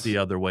 not Yes. the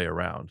other way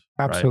around.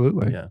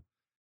 Absolutely. Right?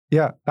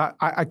 Yeah.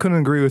 I couldn't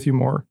agree with you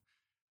more.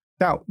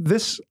 Now,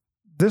 this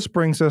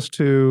brings us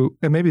to,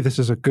 and maybe this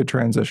is a good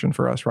transition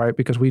for us, right?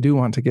 Because we do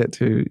want to get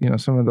to,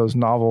 some of those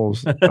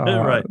novels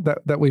Right.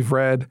 that we've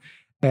read,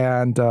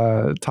 and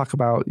talk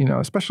about,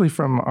 especially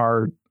from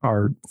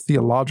our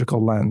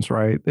theological lens,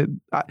 right?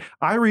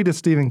 I read a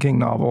Stephen King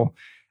novel,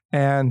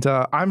 and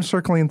I'm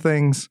circling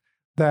things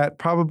that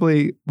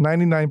probably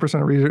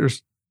 99% of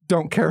readers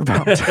don't care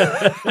about.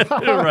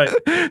 Right.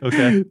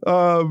 Okay.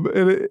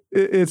 And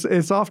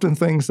it's often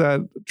things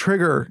that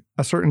trigger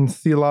a certain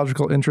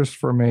theological interest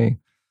for me.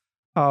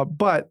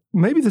 But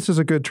maybe this is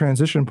a good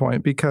transition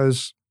point,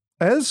 because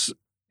as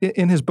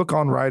in his book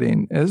on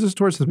writing, as is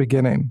towards the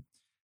beginning,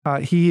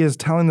 he is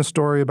telling the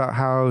story about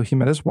how he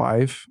met his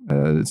wife.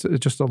 It's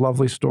just a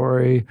lovely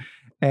story.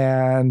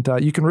 And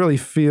you can really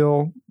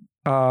feel,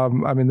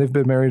 they've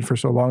been married for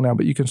so long now,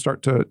 but you can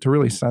start to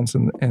really sense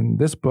in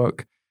this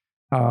book,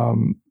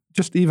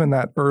 just even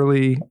that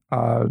early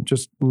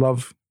just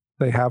love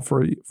they have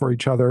for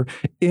each other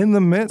in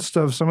the midst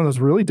of some of those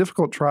really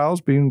difficult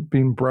trials,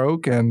 being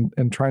broke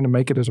and trying to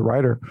make it as a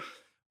writer.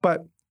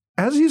 But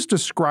as he's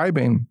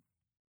describing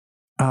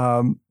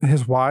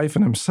his wife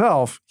and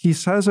himself, he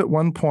says at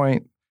one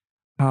point,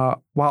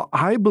 while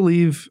I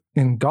believe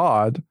in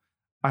God,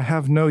 I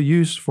have no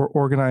use for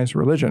organized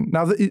religion.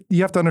 Now,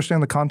 you have to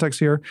understand the context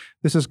here.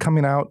 This is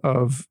coming out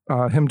of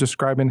him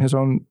describing his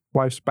own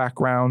wife's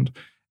background,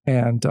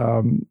 and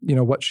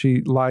what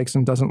she likes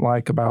and doesn't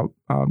like about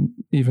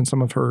even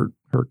some of her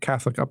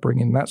Catholic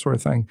upbringing, that sort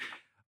of thing.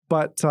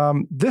 But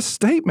this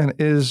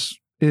statement is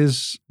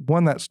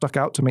one that stuck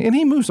out to me. And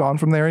he moves on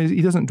from there.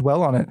 He doesn't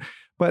dwell on it.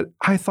 But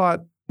I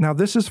thought, now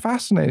this is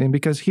fascinating,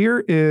 because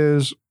here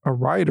is a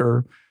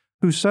writer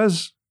who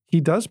says he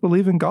does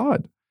believe in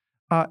God.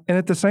 And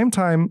at the same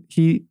time,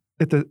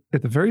 at the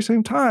very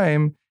same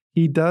time,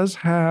 he does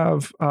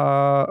have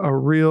a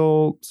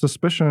real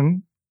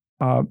suspicion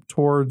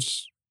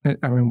towards,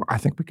 I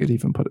think we could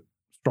even put it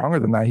stronger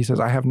than that. He says,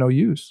 I have no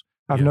use.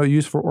 I have no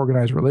use for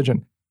organized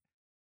religion.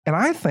 And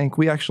I think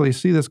we actually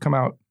see this come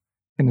out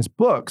in his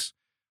books.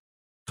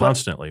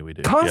 Constantly we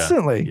do.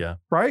 Constantly. Yeah.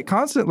 Right?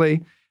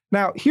 Constantly.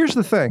 Now, here's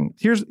the thing.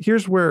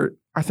 Here's where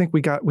I think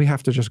we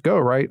have to just go,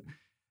 right?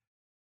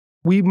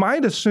 we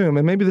might assume,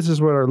 and maybe this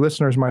is what our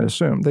listeners might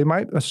assume, they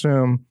might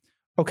assume,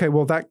 okay,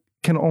 well, that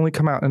can only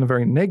come out in a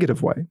very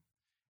negative way.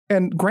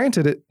 And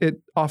granted,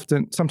 it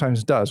often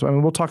sometimes does. I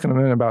mean, we'll talk in a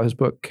minute about his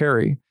book,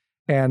 Carrie.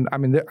 And I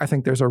mean, I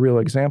think there's a real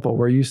example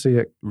where you see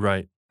it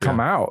come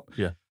out.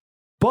 Yeah.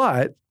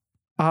 But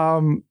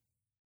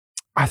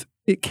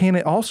it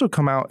can also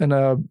come out in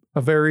a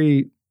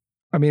very,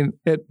 I mean,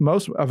 at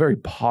most, a very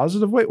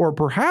positive way, or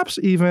perhaps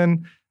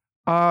even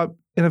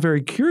in a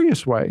very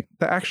curious way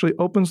that actually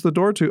opens the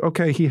door to,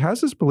 okay, he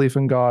has this belief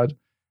in God.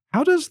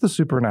 How does the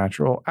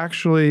supernatural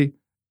actually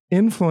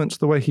influence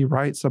the way he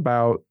writes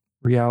about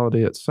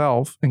reality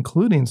itself,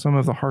 including some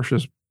of the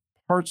harshest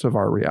parts of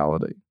our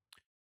reality?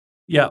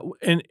 Yeah,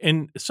 and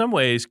in some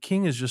ways,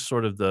 King is just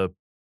sort of the,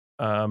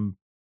 I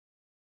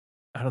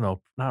don't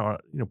know,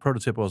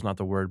 prototypical is not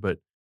the word, but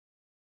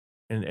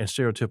and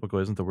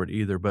stereotypical isn't the word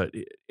either, but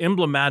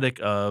emblematic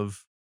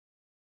of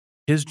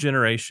his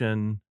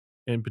generation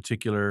in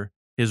particular,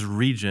 his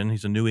region.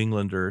 He's a New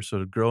Englander,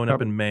 so growing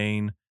up in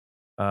Maine,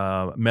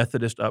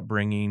 Methodist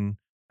upbringing,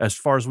 as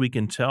far as we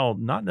can tell,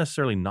 not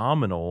necessarily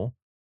nominal,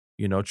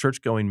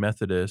 church-going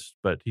Methodist,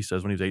 but he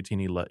says when he was 18,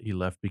 he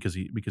left because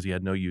he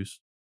had no use,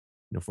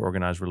 for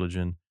organized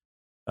religion.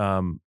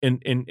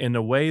 In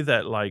a way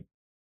that, like,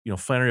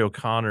 Flannery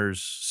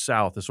O'Connor's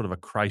South is sort of a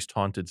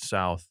Christ-haunted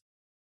South.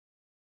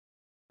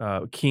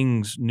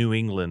 King's New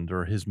England,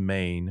 or his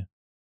Maine,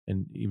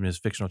 and even his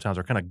fictional towns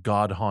are kind of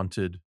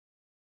God-haunted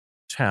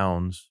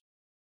towns.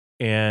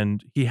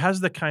 And he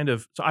has the kind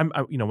of, so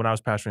when I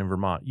was pastoring in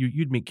Vermont,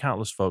 you'd meet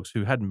countless folks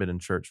who hadn't been in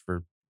church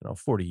for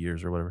 40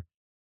 years or whatever,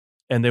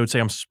 and they would say,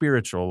 "I'm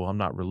spiritual, I'm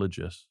not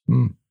religious."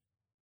 Mm.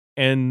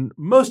 And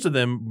most of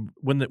them,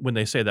 when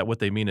they say that, what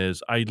they mean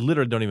is, I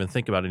literally don't even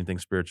think about anything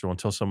spiritual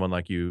until someone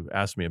like you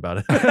asks me about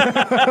it.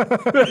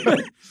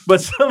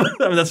 But some of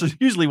them, that's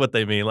usually what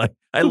they mean. Like,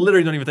 I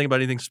literally don't even think about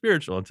anything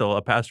spiritual until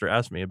a pastor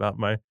asks me about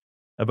my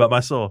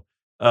soul.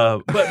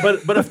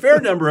 But a fair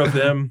number of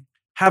them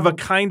have a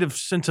kind of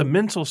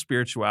sentimental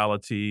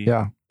spirituality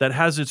that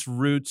has its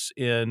roots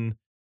in,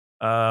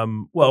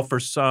 for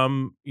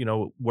some,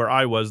 where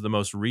I was the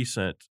most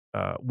recent,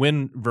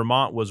 when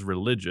Vermont was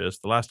religious,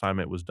 the last time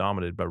it was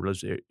dominated by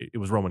religion, it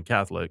was Roman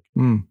Catholic.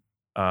 Mm.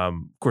 Of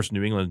course,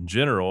 New England in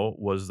general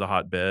was the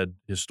hotbed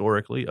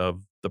historically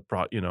of the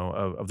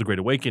of the Great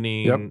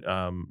Awakening,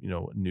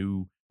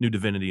 new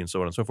divinity, and so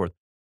on and so forth.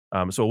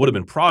 So it would have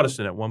been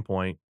Protestant at one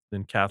point,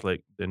 then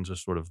Catholic, then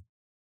just sort of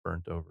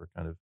burnt over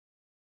kind of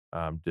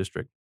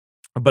district.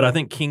 But I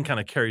think King kind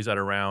of carries that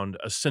around,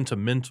 a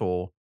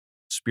sentimental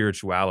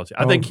spirituality.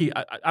 I think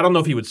I don't know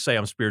if he would say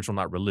I'm spiritual,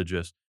 not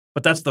religious,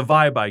 but that's the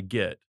vibe I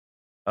get.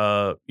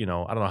 I don't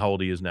know how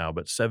old he is now,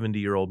 but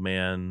 70-year-old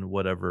man,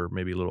 whatever,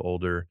 maybe a little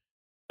older,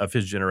 of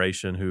his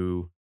generation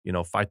who,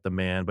 fight the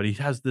man, but he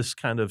has this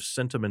kind of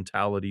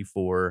sentimentality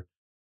for,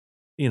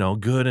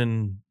 good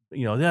and,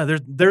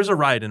 there's a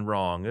right and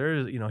wrong.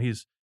 There's,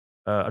 he's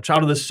a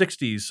child of the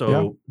 60s,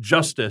 so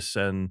justice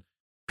and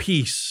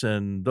peace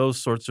and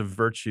those sorts of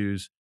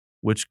virtues,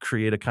 which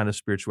create a kind of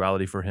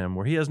spirituality for him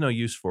where he has no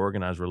use for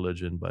organized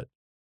religion, but,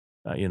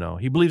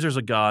 he believes there's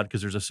a God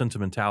because there's a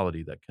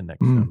sentimentality that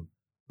connects him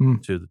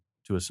to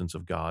a sense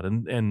of God.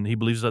 And he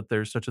believes that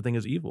there's such a thing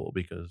as evil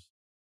because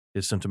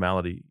his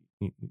sentimentality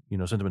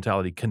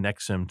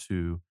connects him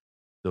to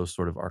those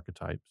sort of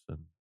archetypes and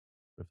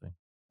sort of thing.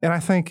 And I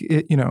think,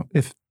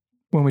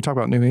 when we talk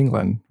about New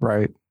England,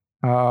 right,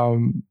 I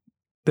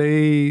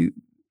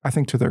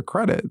think to their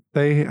credit,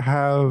 they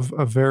have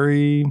a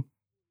very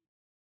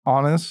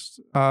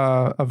honest,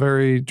 a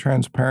very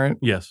transparent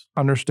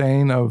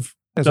understanding of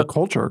as a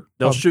culture.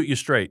 They'll shoot you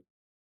straight.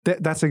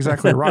 That's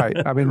exactly right.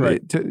 I mean,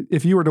 right.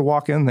 If you were to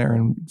walk in there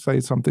and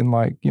say something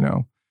like,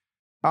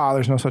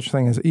 there's no such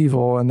thing as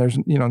evil, and there's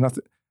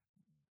nothing.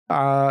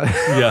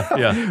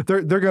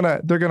 They're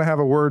gonna have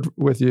a word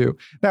with you.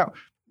 Now,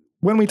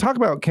 when we talk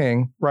about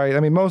King, right? I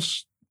mean,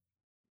 most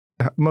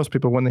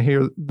people, when they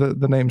hear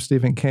the name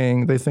Stephen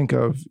King, they think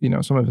of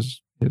some of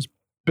his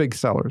big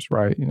sellers,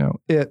 right?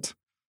 It,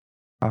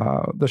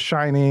 The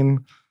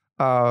Shining,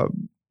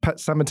 Pet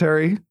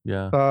Sematary,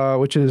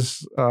 which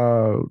is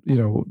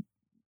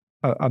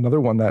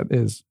another one that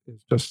is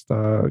just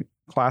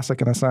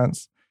classic in a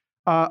sense.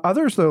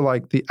 Others, though,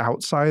 like The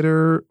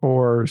Outsider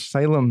or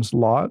Salem's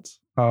Lot.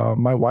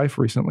 My wife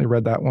recently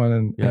read that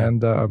one,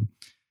 and I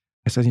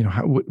said,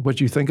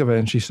 what'd you think of it?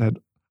 And she said,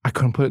 I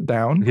couldn't put it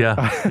down.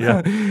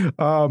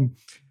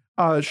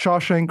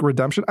 Shawshank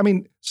Redemption. I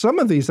mean, some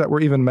of these that we're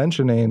even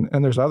mentioning,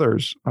 and there's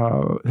others,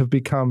 have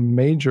become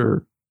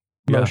major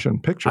motion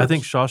pictures. I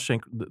think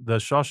the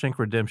Shawshank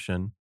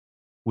Redemption,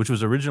 which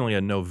was originally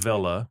a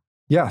novella,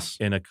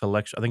 in a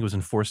collection. I think it was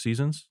in 4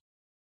 seasons.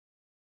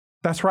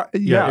 That's right.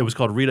 Yeah, it was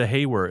called Rita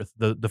Hayworth.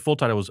 The full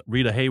title was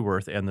Rita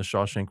Hayworth and the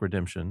Shawshank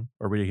Redemption,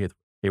 or Rita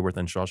Hayworth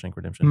and Shawshank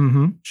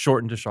Redemption,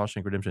 shortened to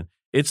Shawshank Redemption.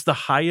 It's the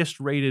highest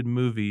rated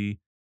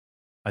movie,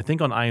 I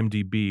think, on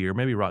IMDb or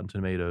maybe Rotten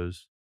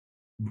Tomatoes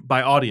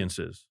by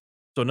audiences.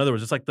 So in other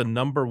words, it's like the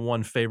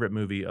 #1 favorite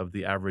movie of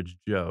the average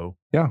Joe.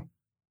 Yeah.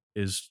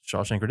 is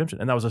Shawshank Redemption.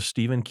 And that was a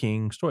Stephen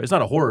King story. It's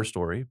not a horror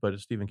story, but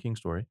it's a Stephen King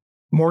story.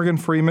 Morgan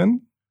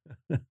Freeman,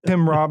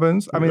 Tim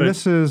Robbins. I mean,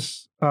 This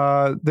is,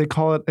 they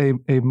call it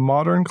a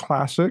modern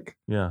classic.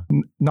 Yeah.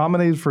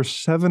 Nominated for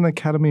 7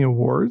 Academy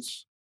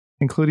Awards,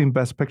 including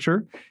Best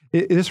Picture.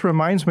 This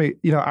reminds me,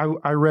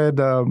 I read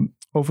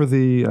over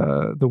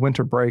the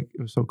winter break,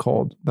 it was so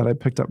cold that I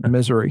picked up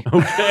Misery.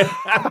 Okay.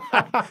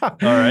 All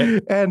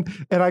right. And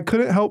I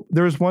couldn't help,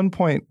 there was one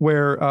point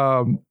where,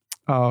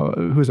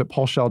 who is it?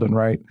 Paul Sheldon,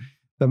 right?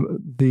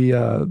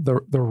 The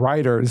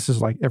writer, this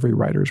is like every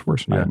writer's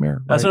worst nightmare.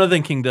 Right? That's another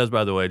thing King does,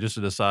 by the way, just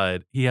to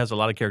decide. He has a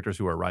lot of characters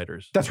who are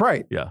writers. That's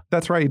right. Yeah.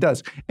 That's right, he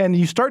does. And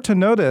you start to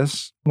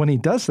notice when he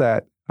does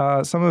that,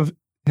 some of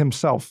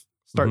himself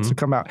starts to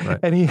come out. Right.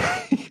 And he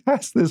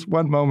has this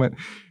one moment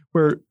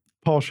where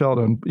Paul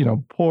Sheldon,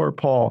 poor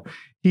Paul,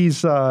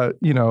 he's, at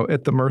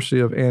the mercy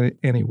of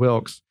Annie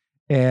Wilkes.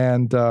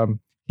 And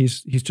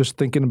he's just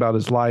thinking about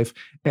his life.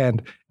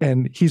 And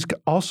he's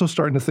also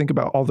starting to think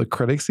about all the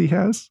critics he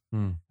has.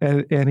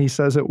 And he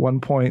says at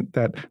one point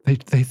that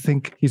they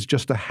think he's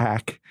just a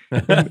hack.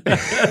 And,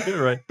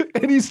 right.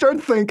 And you start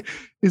to think,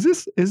 is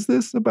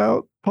this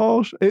about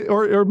Paul?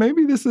 Or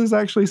maybe this is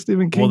actually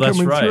Stephen King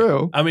coming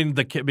through. I mean,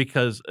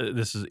 because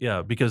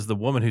the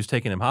woman who's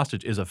taking him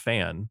hostage is a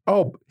fan.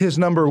 Oh, his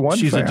number one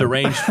She's fan. a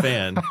deranged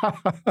fan.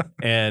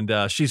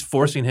 And she's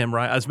forcing him,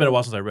 right? It's been a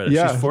while since I read it.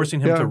 Yeah. She's forcing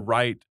him to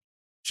write.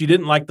 She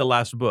didn't like the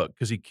last book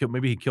because he killed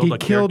a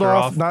character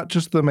off. Not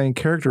just the main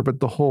character, but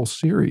the whole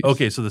series.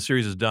 Okay, so the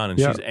series is done, and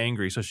she's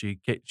angry, so she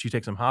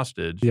takes him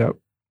hostage. Yep.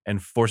 And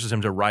forces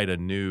him to write a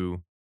new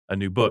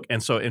book.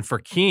 And for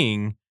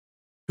King,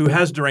 who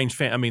has deranged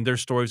fan, I mean, there's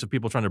stories of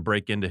people trying to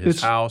break into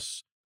his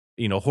house.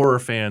 Horror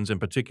fans in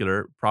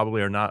particular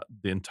probably are not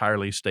the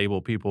entirely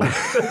stable people.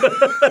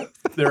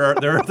 There are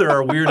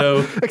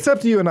weirdo,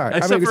 except you and I.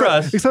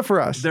 Except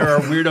for us. There are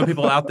weirdo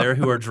people out there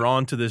who are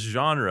drawn to this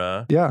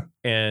genre. Yeah.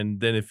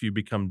 And then if you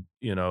become,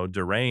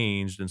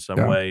 deranged in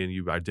some way and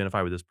you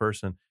identify with this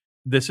person,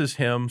 this is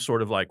him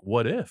sort of like,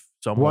 what if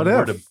someone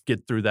were to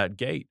get through that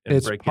gate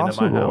and break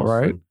into my house?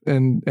 Right?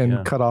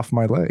 And cut off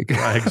my leg.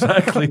 Right,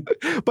 exactly.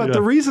 But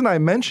the reason I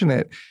mention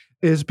it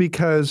is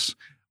because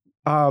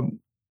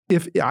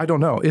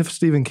if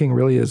Stephen King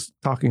really is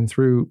talking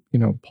through,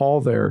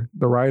 Paul there,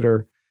 the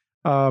writer,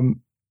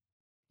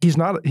 he's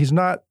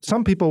not,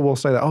 some people will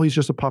say that, oh, he's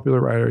just a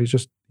popular writer. He's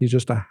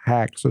just a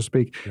hack, so to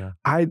speak. Yeah.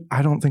 I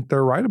don't think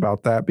they're right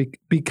about that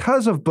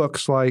because of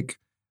books like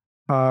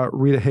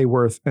Rita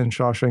Hayworth and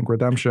Shawshank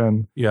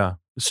Redemption. Yeah.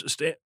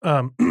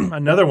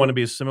 Another one to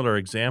be a similar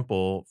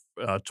example,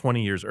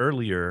 20 years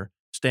earlier,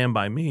 Stand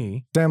By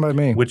Me. Stand By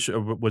Me. Which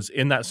was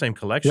in that same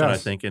collection, I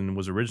think, and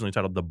was originally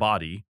titled The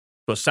Body.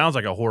 So it sounds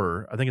like a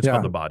horror. I think it's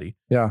called The Body.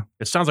 Yeah.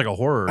 It sounds like a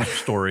horror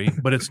story,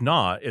 but it's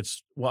not.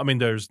 There's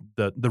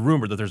the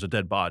rumor that there's a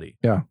dead body.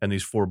 Yeah. And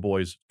these 4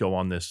 boys go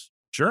on this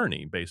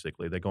journey,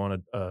 basically. They go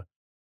on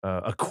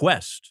a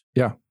quest.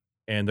 Yeah.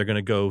 And they're going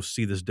to go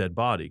see this dead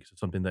body because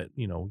it's something that,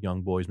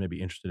 young boys may be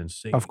interested in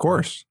seeing. Of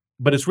course.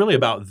 But it's really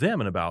about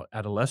them and about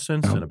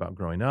adolescence and about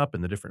growing up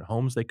and the different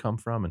homes they come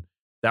from. And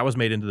that was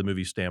made into the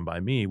movie Stand By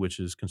Me, which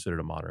is considered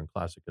a modern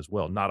classic as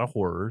well. Not a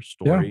horror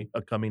story,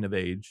 a coming of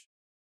age,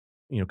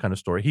 kind of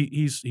story.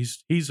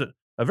 He's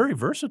a very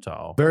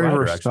versatile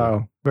writer,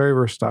 actually. Very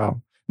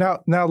versatile.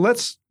 Now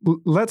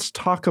let's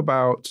talk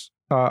about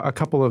a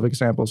couple of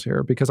examples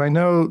here, because I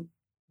know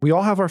we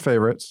all have our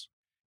favorites.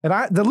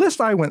 And the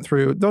list I went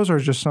through, those are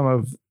just some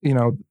of,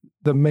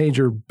 the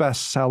major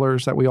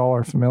bestsellers that we all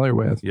are familiar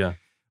with. Yeah.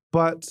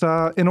 But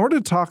in order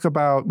to talk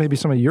about maybe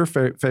some of your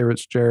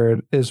favorites,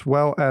 Jared, as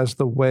well as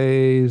the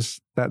ways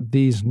that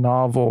these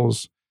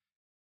novels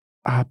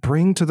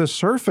bring to the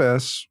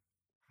surface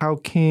how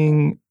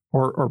King,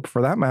 or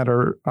for that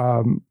matter,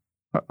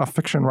 a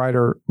fiction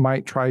writer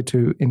might try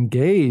to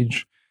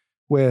engage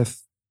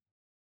with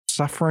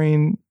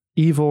suffering,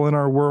 evil in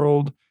our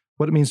world,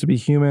 what it means to be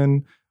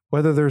human,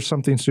 whether there's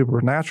something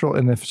supernatural,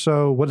 and if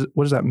so, what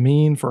does that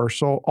mean for our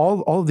soul?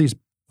 All of these,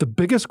 the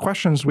biggest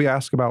questions we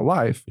ask about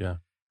life. Yeah.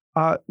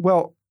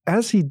 Well,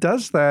 as he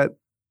does that,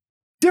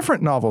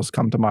 different novels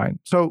come to mind.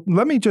 So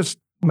let me just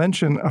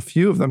mention a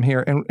few of them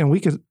here, and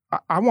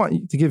I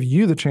want to give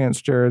you the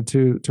chance, Jared,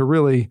 to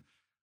really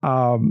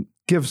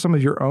give some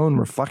of your own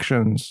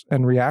reflections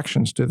and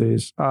reactions to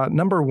these.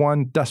 Number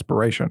 1,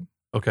 Desperation.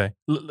 Okay.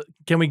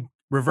 Can we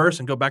reverse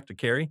and go back to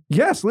Carrie?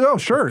 Yes. Oh,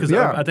 sure.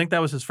 Yeah. I think that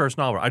was his first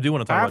novel. I do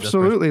want to talk about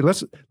Absolutely.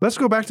 Let's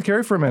go back to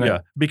Carrie for a minute. Yeah,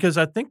 because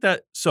I think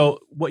so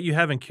what you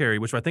have in Carrie,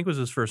 which I think was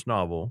his first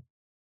novel,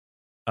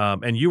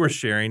 and you were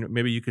sharing,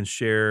 maybe you can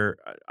share,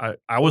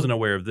 I wasn't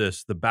aware of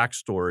this, the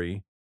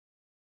backstory.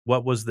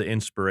 What was the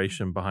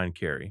inspiration behind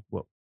Carrie?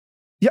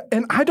 Yeah,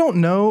 and I don't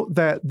know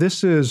that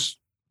this is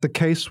the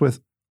case with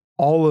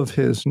all of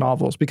his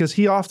novels, because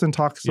he often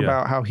talks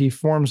about how he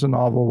forms a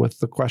novel with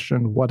the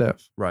question, what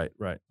if? Right.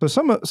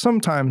 So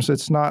sometimes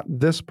it's not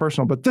this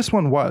personal, but this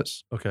one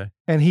was. Okay.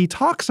 And he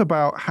talks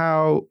about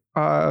how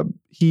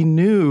he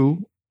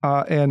knew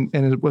and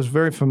it was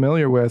very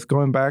familiar with,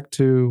 going back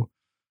to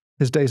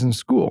his days in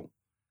school,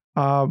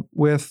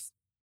 with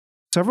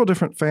several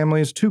different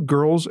families, 2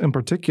 girls in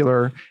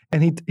particular,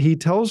 and he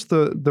tells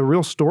the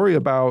real story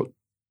about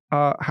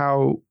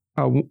how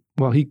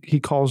he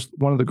calls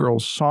one of the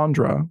girls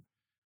Sandra,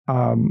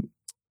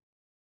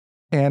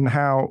 and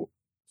how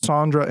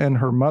Sandra and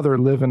her mother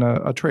live in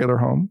a trailer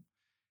home,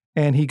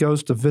 and he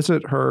goes to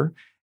visit her,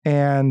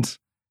 and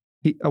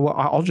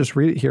I'll just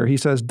read it here. He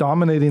says,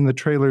 dominating the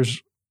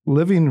trailer's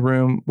living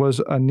room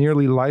was a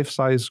nearly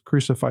life-size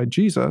crucified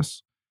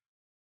Jesus.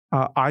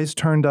 Eyes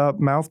turned up,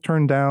 mouth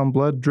turned down,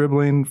 blood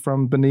dribbling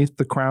from beneath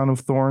the crown of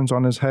thorns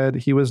on his head.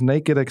 He was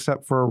naked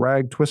except for a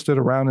rag twisted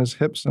around his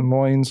hips and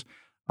loins.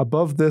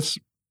 Above this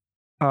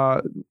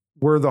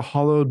were the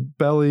hollowed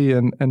belly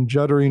and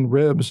juddering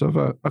ribs of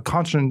a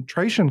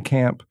concentration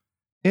camp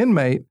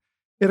inmate.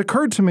 It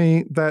occurred to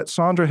me that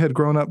Sandra had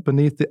grown up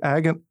beneath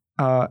the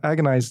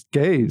agonized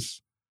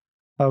gaze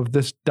of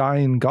this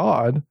dying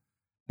God,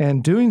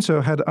 and doing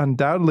so had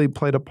undoubtedly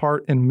played a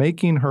part in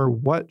making her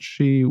what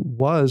she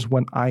was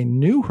when I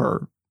knew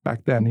her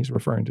back then, he's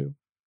referring to.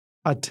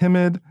 A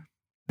timid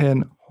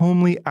and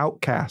homely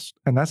outcast.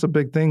 And that's a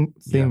big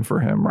theme for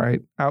him,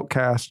 right?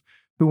 Outcast,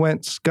 who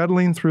went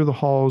scuttling through the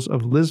halls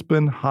of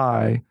Lisbon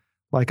High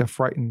like a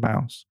frightened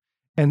mouse.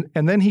 And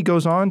then he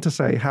goes on to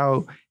say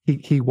how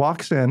he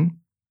walks in,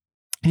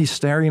 he's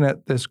staring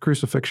at this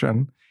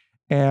crucifixion,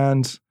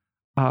 and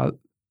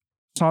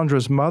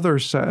Sandra's mother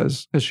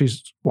says, as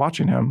she's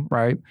watching him,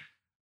 right,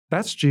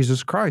 that's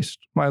Jesus Christ,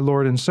 my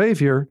Lord and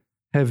Savior.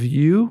 Have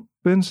you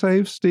been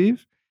saved,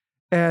 Steve?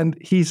 And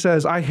he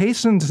says, I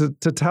hastened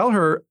to tell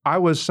her I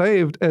was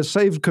saved as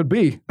saved could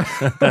be.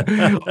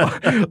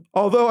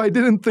 Although I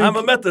didn't think... I'm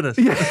a Methodist.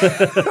 Yeah,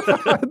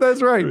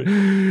 that's right.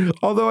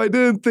 Although I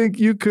didn't think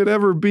you could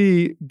ever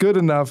be good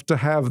enough to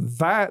have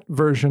that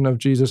version of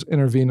Jesus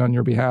intervene on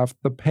your behalf.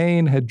 The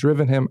pain had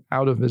driven him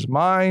out of his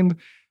mind.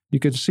 You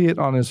could see it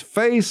on his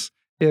face.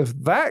 If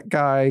that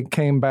guy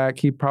came back,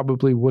 he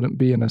probably wouldn't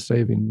be in a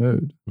saving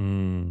mood.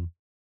 Mm.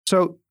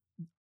 So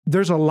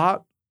there's a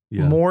lot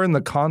more in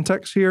the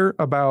context here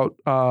about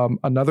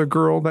another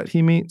girl that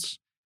he meets.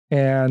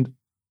 And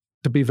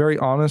to be very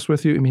honest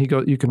with you, I mean,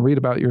 you can read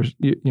about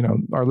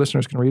our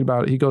listeners can read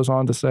about it. He goes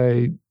on to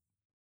say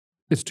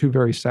it's 2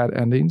 very sad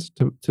endings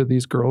to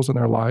these girls in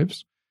their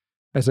lives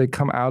as they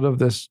come out of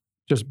this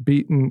just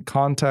beaten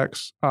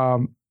context,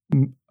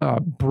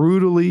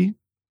 brutally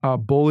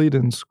bullied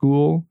in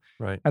school.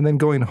 Right. And then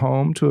going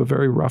home to a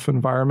very rough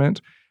environment,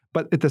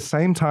 but at the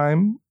same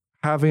time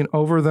having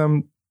over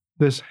them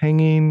this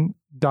hanging,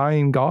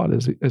 dying God,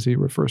 as he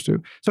refers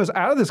to. So it's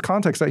out of this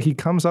context that he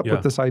comes up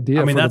with this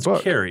idea. I mean, that's the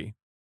book. Carrie.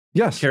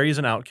 Yes, Carrie is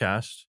an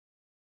outcast.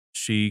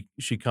 She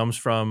comes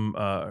from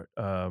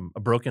a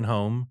broken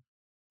home.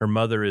 Her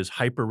mother is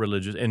hyper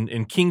religious, and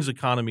in King's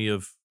economy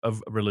of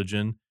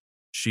religion,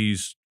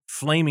 she's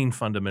flaming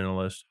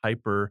fundamentalist,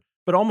 hyper.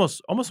 But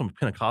almost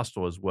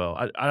Pentecostal as well.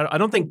 I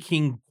don't think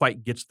King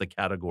quite gets the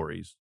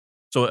categories.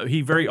 So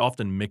he very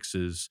often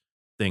mixes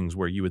things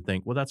where you would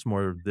think, well, that's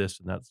more of this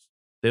and that's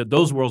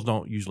those worlds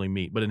don't usually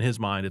meet. But in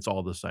his mind, it's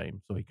all the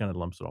same. So he kind of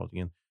lumps it all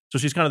together. So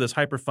she's kind of this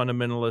hyper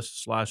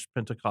fundamentalist /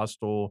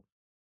 Pentecostal,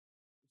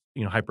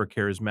 hyper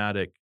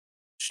charismatic.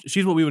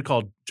 She's what we would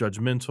call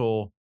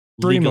judgmental,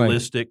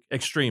 legalistic,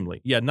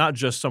 extremely. Yeah, not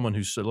just someone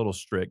who's a little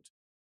strict.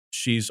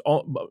 She's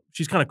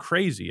kind of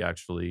crazy,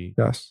 actually.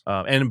 Yes.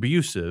 And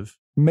abusive.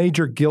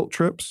 Major guilt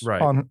trips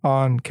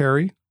on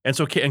Carrie. And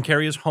so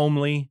Carrie is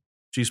homely.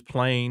 She's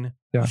plain.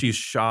 Yeah. She's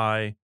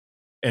shy.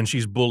 And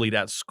she's bullied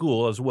at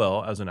school as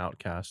well as an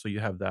outcast. So you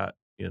have that,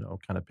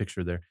 kind of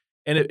picture there.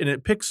 And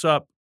it picks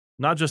up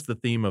not just the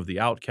theme of the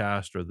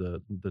outcast or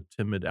the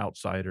timid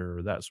outsider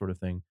or that sort of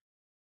thing,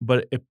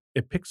 but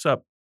it picks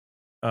up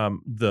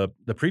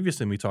the previous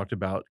thing we talked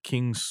about,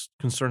 King's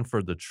concern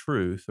for the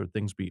truth or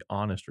things be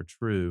honest or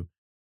true.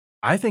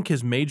 I think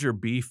his major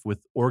beef with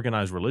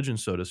organized religion,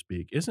 so to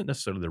speak, isn't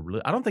necessarily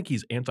I don't think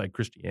he's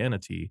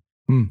anti-Christianity.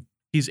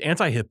 He's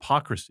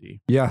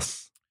anti-hypocrisy.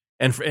 Yes.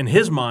 And in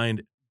his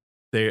mind,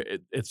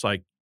 it's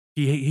like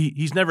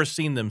he's never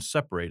seen them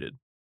separated,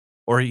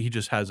 or he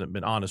just hasn't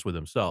been honest with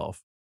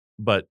himself.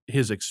 But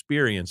his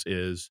experience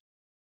is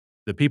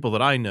the people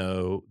that I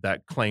know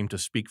that claim to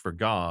speak for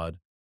God,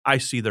 I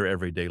see their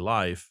everyday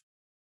life,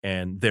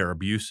 and they're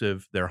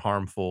abusive, they're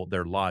harmful,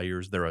 they're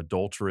liars, they're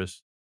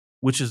adulterous,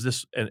 which is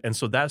this. And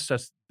so that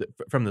sets,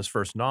 from this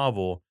first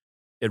novel,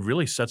 it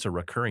really sets a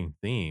recurring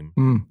theme.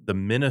 The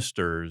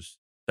ministers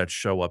that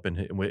show up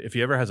if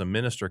he ever has a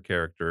minister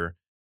character,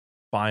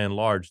 by and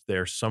large,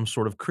 they're some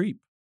sort of creep.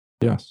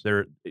 Yes.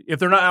 If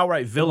they're not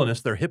outright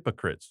villainous, they're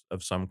hypocrites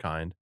of some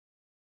kind.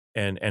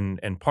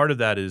 And part of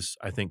that is,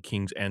 I think,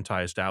 King's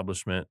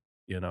anti-establishment,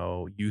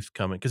 youth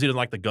coming, because he doesn't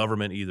like the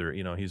government either.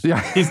 He's a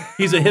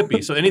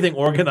hippie. So anything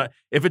organized,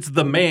 if it's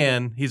the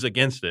man, he's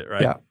against it,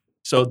 right? Yeah.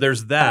 So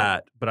there's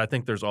that, but I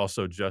think there's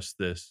also just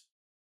this,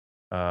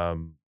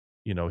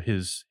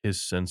 his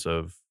sense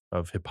of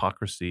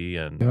hypocrisy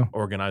and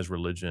organized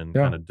religion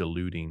kind of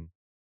diluting.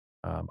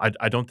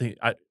 I don't think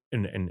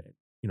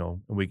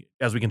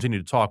as we continue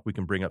to talk, we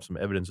can bring up some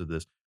evidence of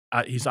this.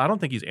 I don't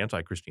think he's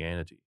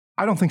anti-Christianity.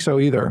 I don't think so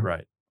either.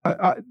 Right.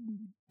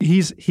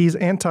 he's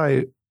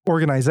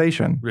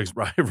anti-organization.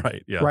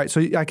 Right, yeah. Right.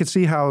 So I could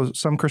see how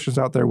some Christians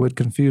out there would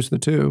confuse the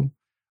two.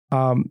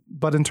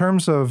 But in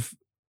terms of,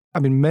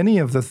 many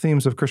of the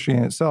themes of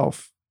Christianity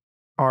itself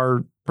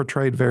are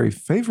portrayed very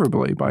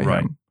favorably by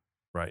him.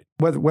 Right.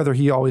 Whether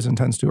he always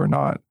intends to or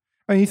not.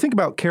 You think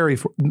about Carrie,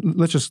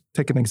 let's just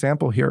take an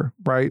example here,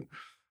 right?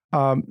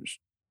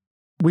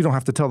 We don't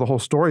have to tell the whole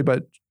story,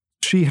 but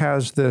she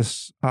has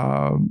this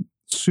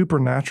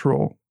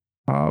supernatural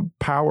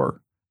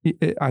power.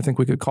 I think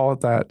we could call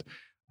it that.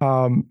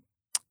 And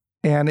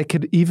it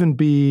could even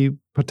be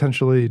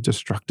potentially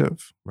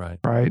destructive. Right.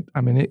 Right.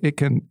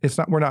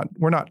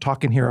 We're not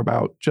talking here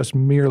about just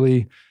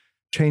merely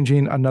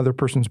changing another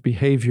person's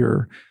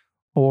behavior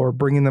or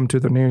bringing them to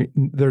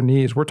their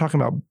knees. We're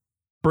talking about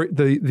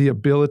the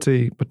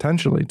ability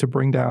potentially to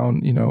bring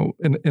down,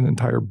 an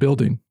entire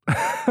building.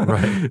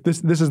 Right.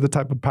 This is the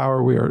type of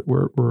power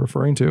we're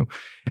referring to.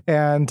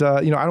 And,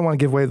 I don't want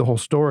to give away the whole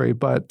story,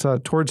 but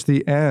towards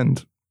the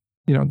end,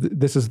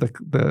 this is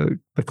the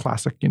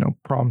classic,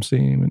 prom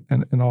scene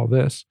and all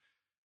this.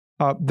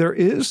 There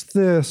is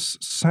this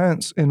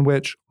sense in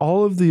which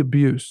all of the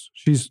abuse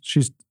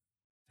she's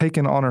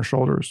taken on her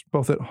shoulders,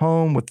 both at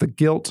home with the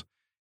guilt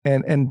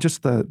and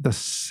just the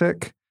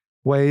sick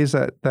ways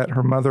that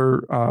her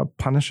mother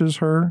punishes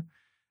her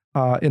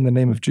in the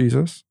name of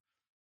Jesus.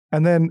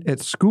 And then at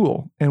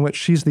school, in which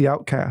she's the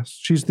outcast,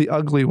 she's the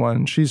ugly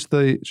one, she's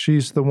the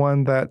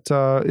one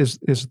that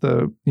is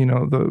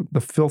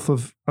the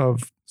filth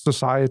of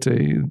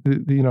society,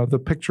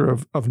 the picture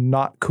of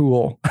not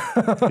cool.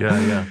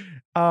 Yeah.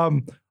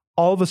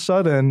 All of a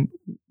sudden,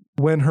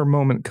 when her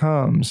moment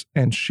comes,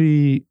 and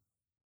she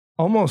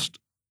almost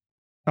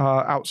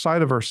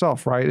outside of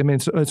herself, right?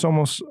 It's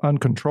almost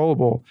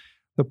uncontrollable.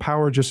 The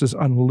power just is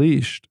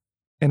unleashed,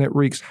 and it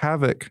wreaks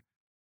havoc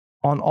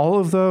on all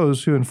of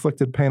those who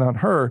inflicted pain on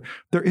her.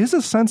 There is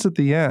a sense at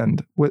the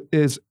end,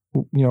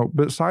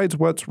 besides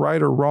what's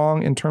right or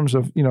wrong in terms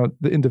of,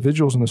 the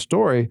individuals in the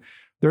story,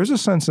 there is a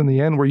sense in the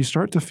end where you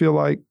start to feel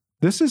like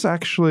this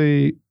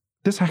actually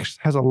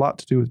has a lot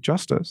to do with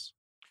justice.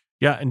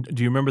 Yeah, and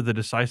do you remember the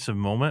decisive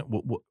moment?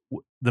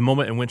 The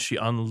moment in which she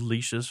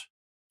unleashes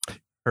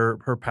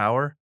her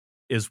power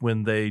is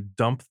when they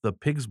dump the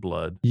pig's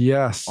blood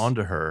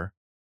onto her.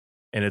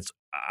 And it's,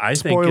 I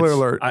think spoiler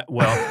alert.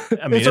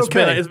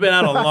 It's been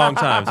out a long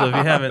time. So if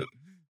you haven't,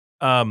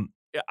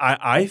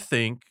 I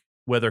think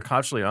whether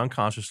consciously or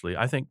unconsciously,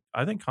 I think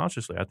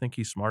consciously, I think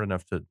he's smart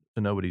enough to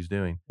know what he's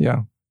doing.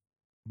 Yeah.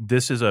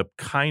 This is a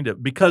kind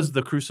of, because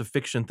the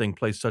crucifixion thing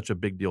plays such a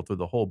big deal through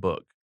the whole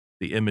book,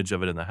 the image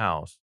of it in the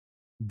house.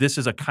 This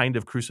is a kind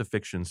of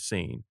crucifixion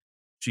scene.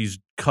 She's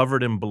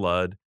covered in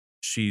blood.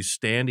 She's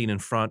standing in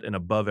front and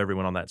above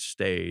everyone on that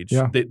stage.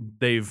 Yeah.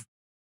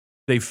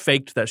 They've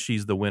faked that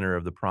she's the winner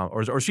of the prom,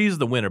 or she's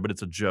the winner, but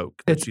it's a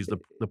joke that she's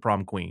the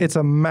prom queen. It's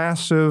a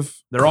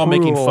massive. They're all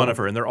making fun of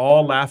her, and they're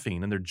all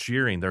laughing, and they're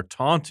jeering, they're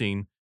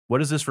taunting. What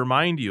does this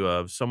remind you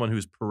of? Someone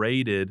who's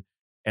paraded,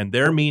 and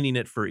they're meaning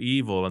it for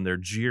evil, and they're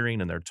jeering,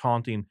 and they're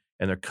taunting,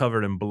 and they're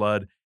covered in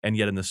blood, and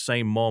yet in the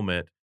same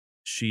moment,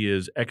 she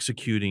is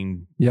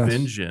executing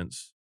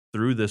vengeance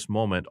through this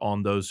moment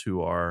on those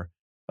who are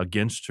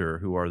against her,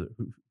 who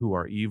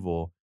are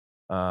evil.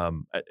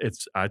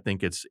 I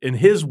think it's in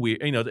his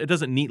weird, it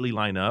doesn't neatly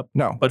line up.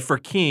 No. But for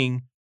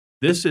King,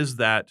 this is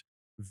that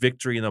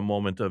victory in the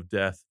moment of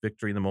death,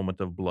 victory in the moment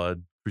of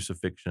blood,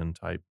 crucifixion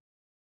type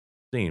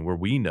scene where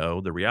we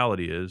know the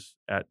reality is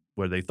at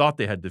where they thought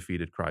they had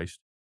defeated Christ,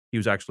 he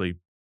was actually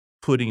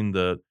putting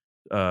the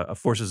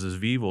forces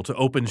of evil to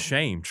open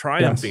shame,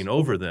 triumphing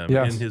over them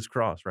in his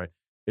cross, right?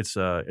 It's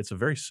a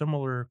very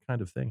similar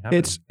kind of thing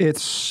happening.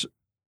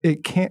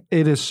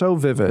 It is so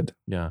vivid.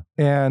 Yeah.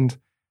 And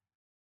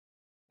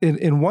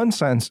in one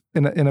sense,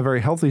 in a very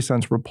healthy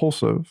sense,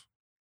 repulsive,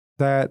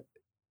 that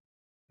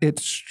it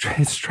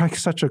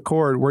strikes such a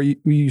chord where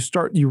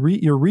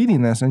you're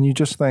reading this and you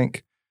just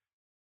think,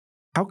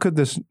 how could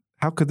this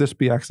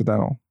be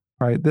accidental,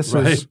 right? This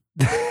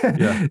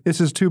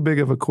is too big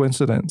of a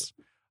coincidence.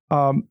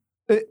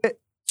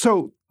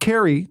 So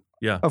Carrie,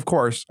 of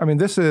course,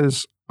 this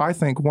is, I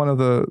think, one of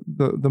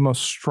the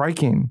most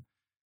striking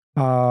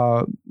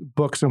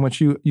books in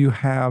which you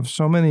have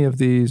so many of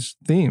these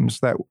themes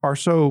that are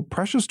so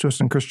precious to us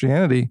in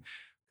Christianity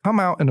come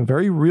out in a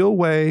very real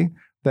way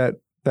that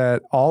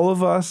all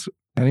of us,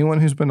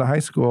 anyone who's been to high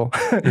school,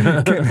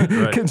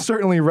 can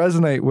certainly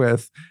resonate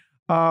with.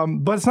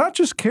 But it's not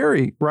just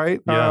Carrie,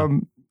 right? Yeah.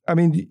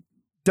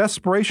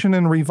 Desperation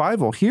and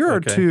Revival. Here are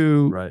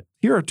two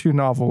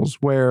novels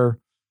where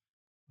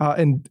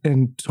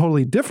in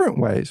totally different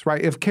ways,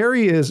 right? If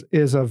Carrie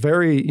is a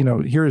very,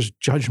 here's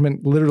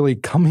judgment literally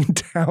coming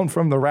down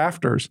from the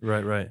rafters.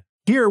 Right.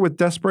 Here with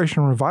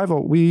Desperation and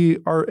Revival, we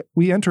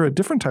enter a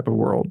different type of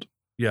world.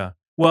 Yeah.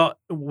 Well,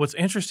 what's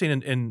interesting,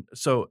 and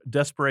so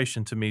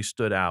Desperation to me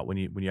stood out when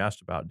you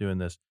asked about doing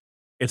this.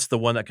 It's the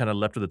one that kind of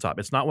leapt to the top.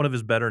 It's not one of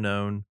his better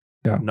known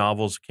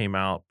novels. Came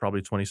out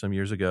probably 20 some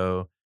years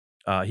ago.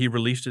 He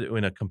released it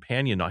in a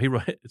companion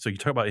novel. So you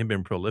talk about him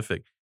being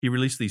prolific. He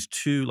released these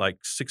two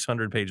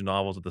 600-page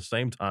novels at the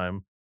same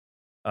time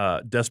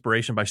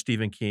Desperation by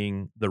Stephen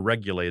King, The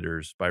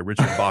Regulators by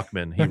Richard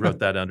Bachman. He wrote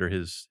that under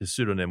his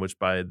pseudonym, which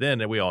by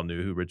then we all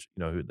knew who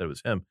that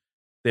was him.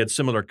 They had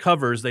similar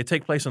covers. They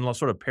take place in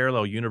sort of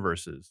parallel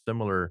universes,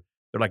 similar.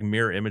 They're like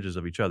mirror images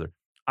of each other.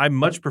 I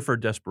much prefer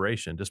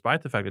Desperation,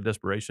 despite the fact that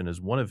Desperation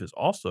is one of his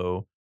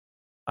also.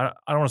 I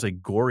don't want to say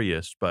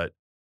goriest, but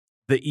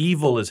the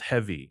evil is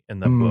heavy in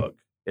the book.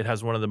 It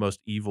has one of the most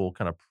evil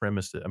kind of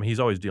premises. I mean, he's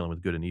always dealing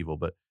with good and evil,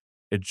 but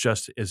it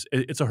just is.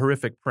 It's a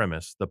horrific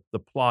premise. The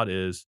plot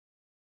is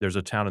there's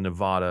a town in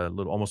Nevada,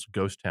 almost a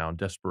ghost town,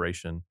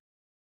 Desperation,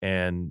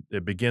 and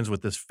it begins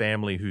with this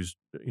family who's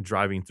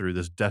driving through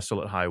this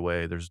desolate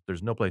highway. There's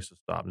no place to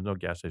stop. There's no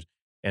gas station,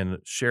 and the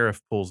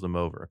sheriff pulls them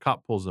over. A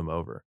cop pulls them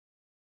over.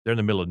 They're in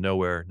the middle of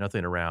nowhere,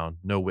 nothing around,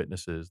 no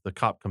witnesses. The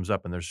cop comes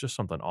up, and there's just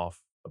something off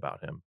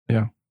about him.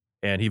 Yeah.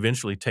 And he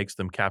eventually takes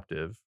them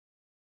captive,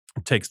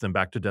 takes them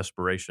back to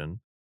Desperation,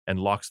 and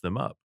locks them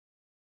up.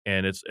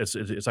 And it's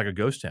like a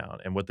ghost town.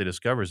 And what they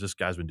discover is this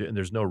guy's been doing. And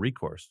there's no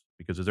recourse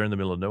because they're in the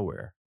middle of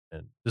nowhere.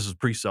 And this is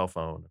pre-cell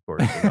phone, of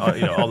course.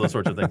 And, all those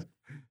sorts of things.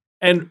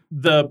 And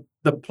the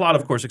plot,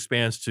 of course,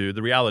 expands to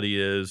the reality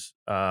is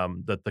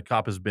that the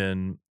cop has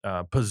been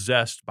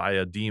possessed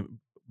by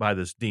by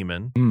this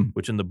demon,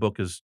 which in the book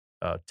is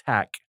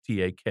Tak,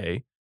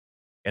 T-A-K.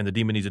 And the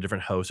demon needs a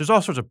different host. There's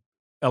all sorts of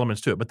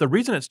elements to it. But the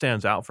reason it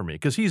stands out for me,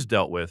 because he's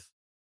dealt with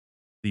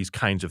these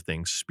kinds of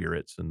things,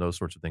 spirits and those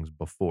sorts of things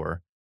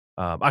before.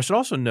 I should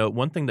also note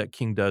one thing that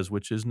King does,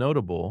 which is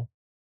notable,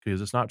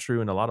 because it's not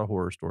true in a lot of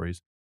horror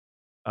stories.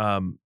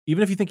 Even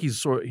if you think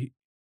he's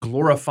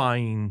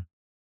glorifying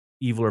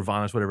evil or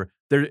violence, whatever,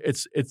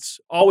 it's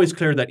always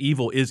clear that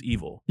evil is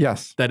evil.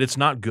 Yes. That it's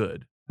not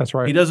good. That's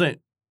right. He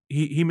doesn't.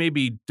 He may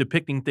be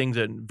depicting things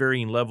at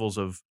varying levels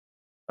of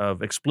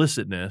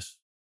explicitness.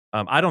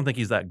 I don't think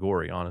he's that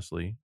gory,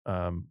 honestly.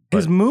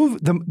 His the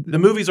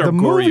movies are the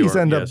gory. Movies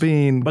end up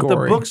being but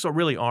gory. The books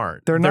really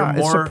aren't. They're not.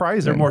 It's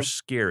surprising. They're more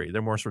scary.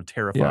 They're more sort of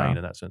terrifying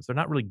in that sense. They're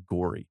not really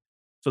gory.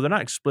 So they're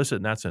not explicit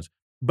in that sense.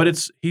 But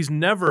he's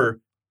never,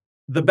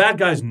 the bad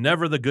guy's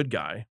never the good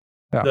guy.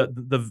 Yeah.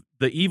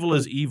 The evil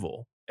is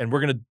evil. And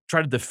we're going to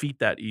try to defeat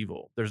that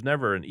evil. There's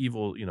never an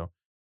evil,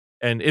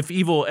 and if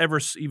evil ever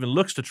even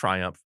looks to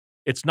triumph,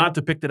 it's not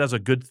depicted as a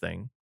good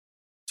thing.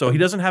 So he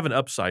doesn't have an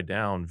upside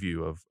down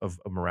view of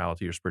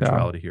morality or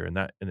spirituality here in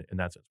that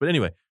sense. But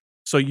anyway,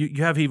 so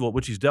you have evil,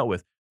 which he's dealt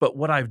with. But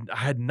what I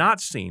had not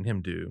seen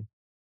him do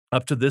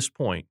up to this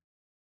point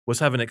was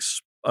have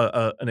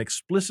an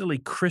explicitly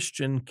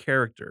Christian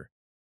character,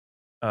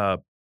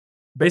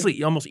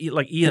 basically almost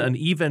like an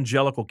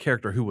evangelical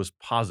character who was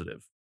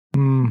positive.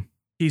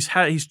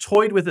 He's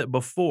toyed with it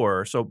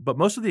before. But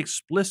most of the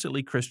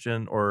explicitly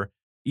Christian or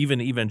even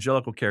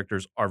evangelical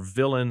characters are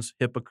villains,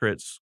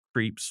 hypocrites,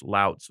 creeps,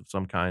 louts of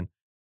some kind.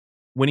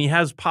 When he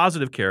has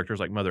positive characters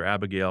like Mother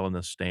Abigail in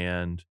The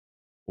Stand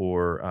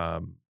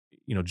or,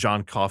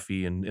 John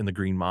Coffey in The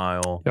Green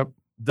Mile,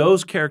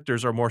 those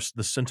characters are more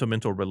the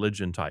sentimental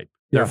religion type.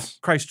 They're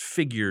Christ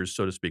figures,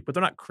 so to speak, but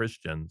they're not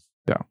Christians.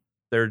 Yeah.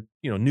 They're,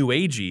 New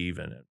Agey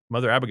even.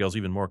 Mother Abigail's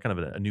even more kind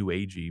of a New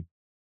Agey,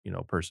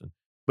 person.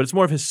 But it's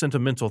more of his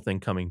sentimental thing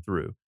coming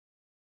through.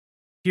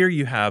 Here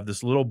you have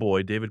this little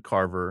boy, David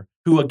Carver,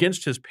 who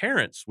against his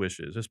parents'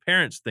 wishes, his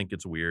parents think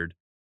it's weird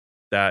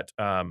that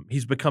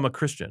he's become a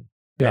Christian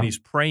and he's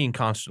praying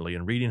constantly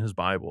and reading his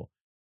Bible.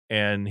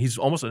 And he's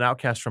almost an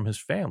outcast from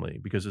his family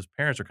because his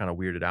parents are kind of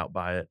weirded out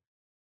by it.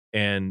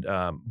 And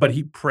but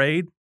he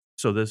prayed.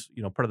 So this,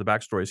 part of the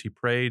backstory is he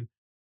prayed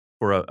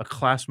for a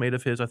classmate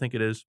of his, I think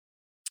it is,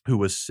 who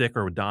was sick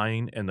or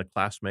dying, and the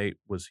classmate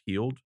was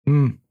healed.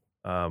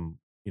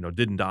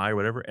 Didn't die or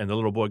whatever. And the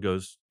little boy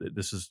goes,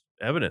 "This is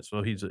evidence."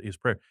 So he's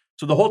prayer.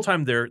 So the whole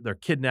time they're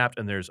kidnapped,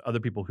 and there's other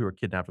people who are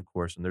kidnapped, of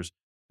course, and there's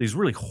these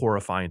really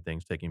horrifying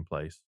things taking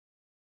place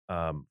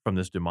from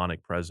this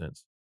demonic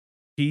presence.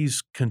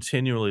 He's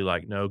continually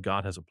like, no,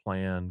 God has a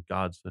plan.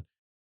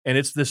 And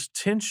it's this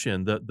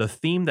tension. The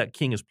theme that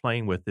King is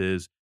playing with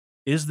is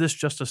this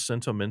just a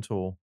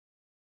sentimental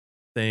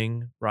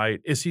thing, right?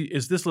 Is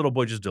this little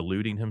boy just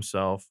deluding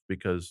himself?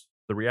 Because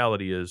the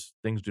reality is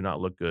things do not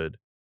look good,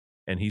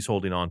 and he's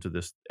holding on to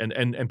this.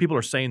 And people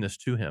are saying this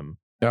to him.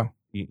 Yeah.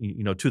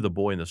 To the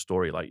boy in the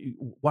story, like,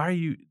 why are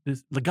you?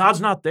 The God's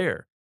not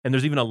there. And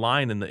there's even a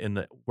line in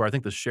the where I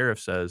think the sheriff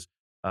says,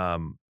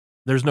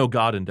 "There's no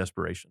God in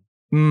desperation."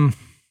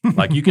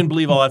 Like, you can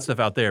believe all that stuff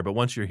out there, but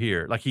once you're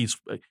here, like he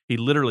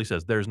literally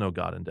says, "There's no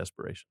God in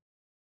desperation."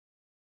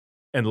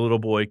 And the little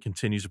boy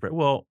continues to pray.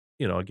 Well,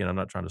 again, I'm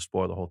not trying to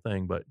spoil the whole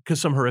thing, but because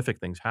some horrific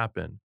things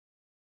happen.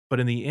 But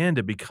in the end,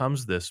 it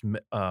becomes this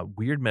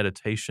weird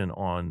meditation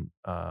on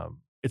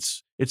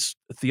it's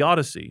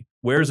theodicy.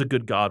 Where is a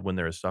good God when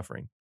there is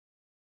suffering?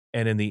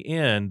 And in the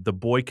end, the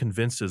boy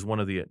convinces one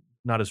of the,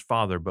 not his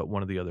father, but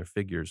one of the other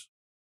figures,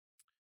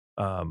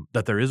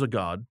 that there is a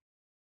God.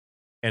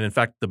 And in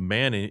fact, the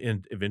man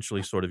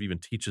eventually sort of even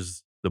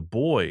teaches the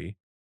boy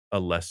a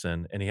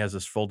lesson. And he has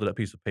this folded up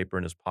piece of paper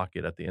in his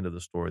pocket at the end of the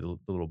story. The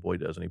little boy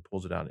does, and he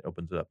pulls it out and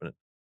opens it up,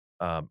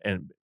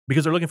 and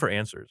because they're looking for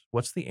answers.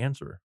 What's the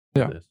answer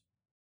to this?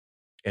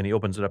 And he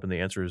opens it up, and the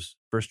answer is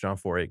 1 John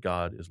 4:8,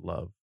 God is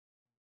love.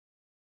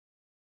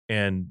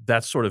 And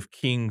that's sort of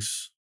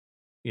King's,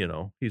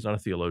 he's not a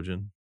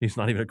theologian. He's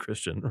not even a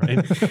Christian,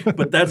 right?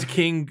 But that's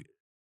King,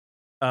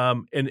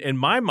 in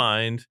my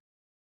mind,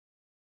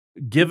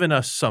 giving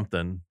us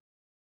something,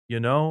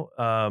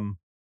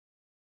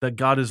 that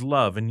God is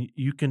love, and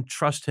you can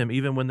trust him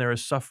even when there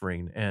is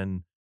suffering,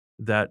 and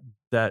that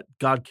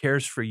God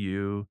cares for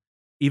you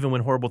even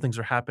when horrible things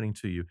are happening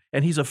to you.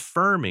 And he's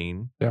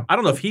affirming, Yeah. I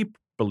don't know if he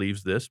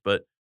believes this,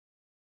 but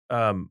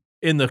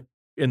in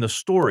the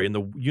story, in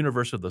the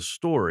universe of the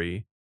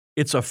story,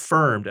 it's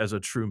affirmed as a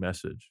true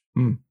message.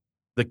 Mm.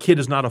 The kid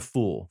is not a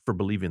fool for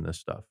believing this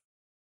stuff.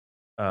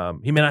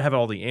 He may not have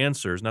all the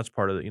answers, and that's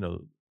part of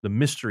the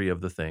mystery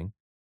of the thing.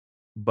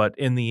 But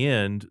in the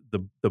end,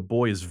 the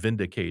boy is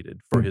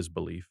vindicated for his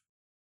belief.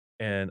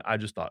 And I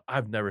just thought,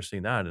 I've never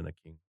seen that in a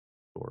King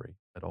story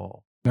at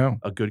all. No.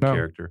 A good No.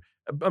 character.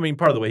 I mean,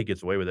 part of the way he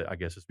gets away with it, I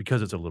guess, is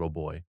because it's a little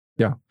boy.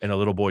 Yeah. And a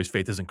little boy's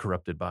faith isn't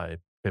corrupted by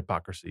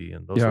hypocrisy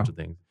and those sorts of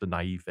things. The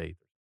naive faith.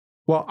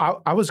 Well,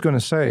 I was going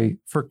to say,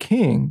 for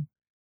King,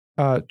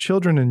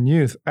 children and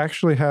youth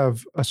actually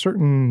have a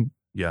certain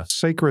Yes.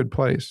 sacred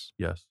place.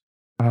 Yes.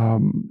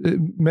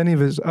 Many of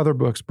his other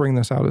books bring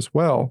this out as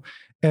well.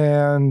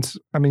 And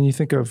I mean, you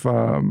think of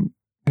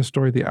his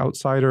story, The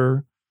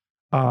Outsider,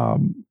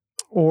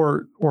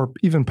 or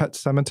even Pet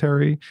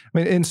Sematary. I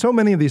mean, in so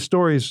many of these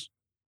stories,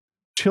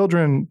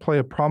 children play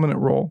a prominent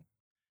role.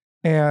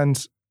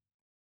 And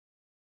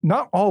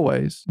not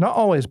always,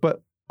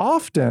 but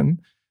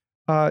often,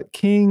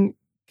 King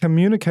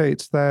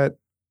communicates that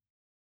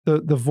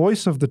the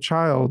voice of the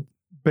child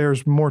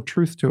bears more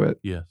truth to it.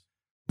 Yes.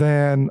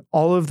 Than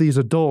all of these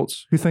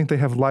adults who think they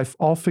have life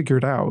all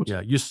figured out. Yeah,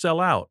 you sell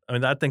out. I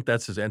mean, I think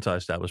that's his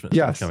anti-establishment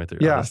Yes, coming through.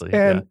 yes. Honestly.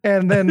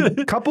 And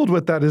then coupled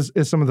with that is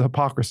some of the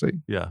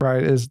hypocrisy. Yeah.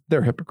 Right. Is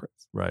they're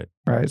hypocrites. Right.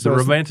 Right. The So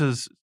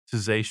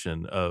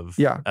romanticization of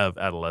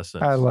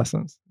adolescence.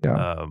 Adolescence.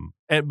 Yeah.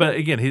 But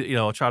again, he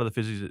a child of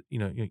the 50s,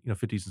 50s and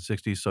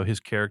 60s. So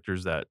his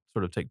characters that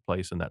sort of take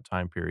place in that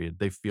time period,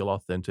 they feel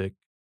authentic.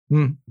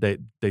 Mm.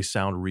 They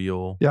sound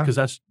real. Yeah.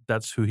 Because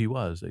that's who he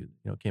was. They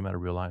came out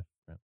of real life.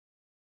 Right?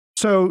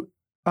 So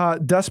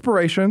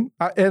desperation,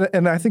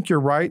 and I think you're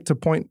right to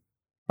point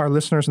our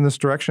listeners in this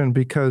direction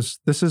because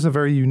this is a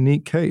very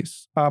unique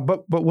case.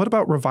 But what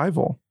about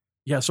revival?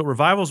 Yeah, so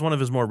Revival is one of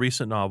his more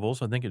recent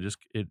novels. I think it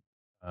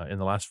in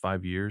the last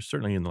 5 years,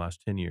 certainly in the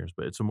last 10 years,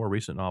 but it's a more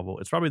recent novel.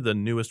 It's probably the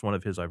newest one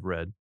of his I've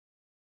read.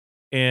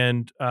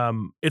 And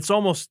it's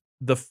almost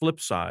the flip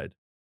side.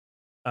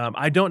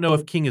 I don't know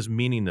if King is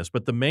meaning this,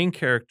 but the main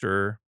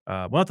character,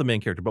 well, not the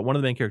main character, but one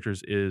of the main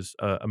characters is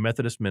a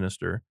Methodist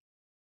minister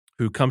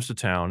who comes to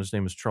town. His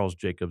name is Charles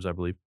Jacobs, I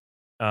believe.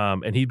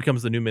 And he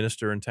becomes the new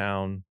minister in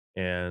town.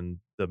 And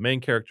the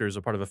main character is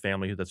a part of a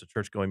family that's a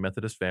church-going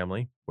Methodist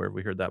family. Where have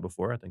we heard that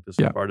before? I think this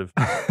is part of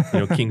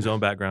King's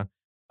own background.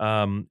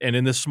 And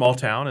in this small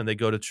town, and they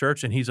go to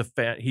church, and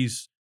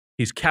he's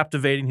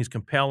captivating, he's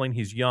compelling,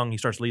 he's young. He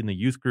starts leading the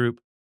youth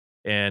group.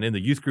 And in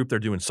the youth group, they're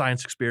doing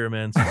science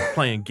experiments, and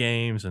playing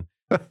games. And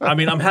I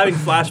mean, I'm having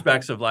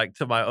flashbacks of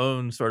to my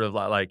own sort of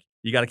like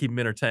you got to keep them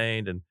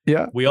entertained. And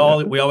we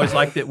always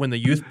liked it when the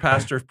youth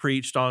pastor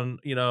preached on,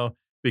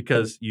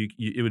 because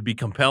it would be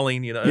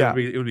compelling,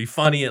 it would be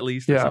funny at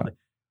least or something.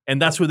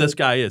 And that's who this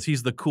guy is.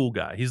 He's the cool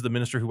guy. He's the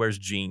minister who wears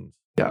jeans.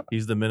 Yeah.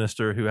 He's the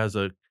minister who has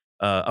a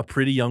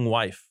pretty young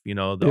wife.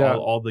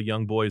 All the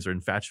young boys are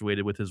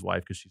infatuated with his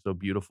wife because she's so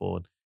beautiful.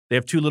 And they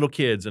have 2 little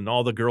kids, and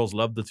all the girls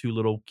love the 2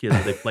 little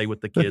kids. They play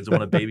with the kids and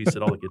want to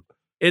babysit all the kids.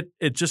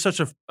 It's just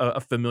such a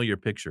familiar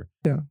picture.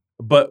 Yeah.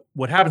 But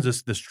what happens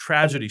is this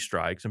tragedy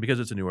strikes, and because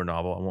it's a newer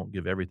novel, I won't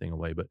give everything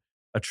away, but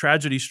a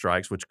tragedy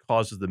strikes, which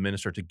causes the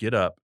minister to get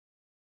up,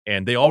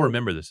 and they all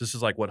remember this. This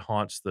is like what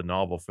haunts the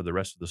novel for the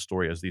rest of the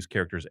story as these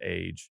characters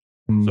age.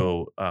 Mm.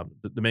 So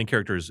the main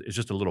character is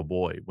just a little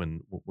boy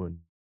when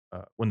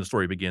the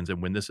story begins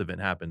and when this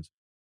event happens,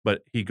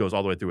 but he goes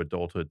all the way through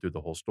adulthood, through the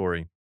whole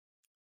story.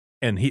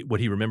 And what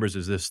he remembers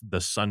is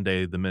the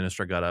Sunday the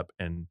minister got up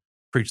and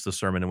preached the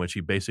sermon in which he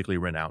basically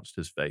renounced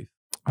his faith.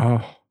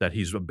 Oh. That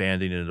he's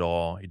abandoning it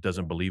all. He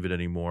doesn't believe it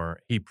anymore.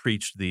 He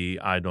preached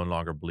I no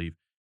longer believe.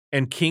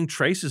 And King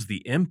traces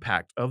the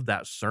impact of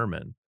that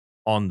sermon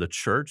on the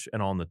church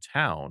and on the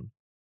town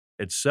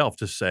itself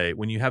to say,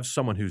 when you have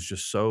someone who's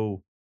just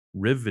so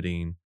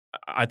riveting,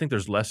 I think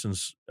there's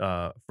lessons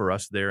for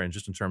us there, and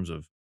just in terms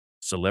of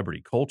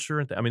celebrity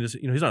culture. I mean,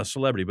 he's not a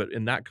celebrity, but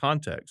in that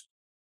context,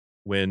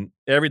 when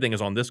everything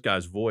is on this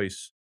guy's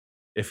voice,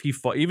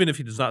 even if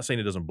he does not say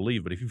he doesn't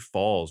believe, but if he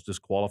falls,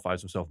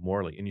 disqualifies himself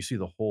morally, and you see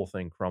the whole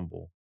thing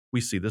crumble. We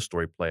see this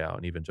story play out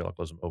in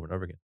evangelicalism over and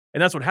over again.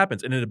 And that's what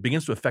happens. And it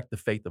begins to affect the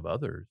faith of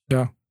others.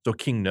 Yeah. So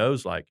King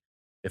knows,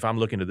 if I'm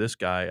looking to this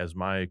guy as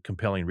my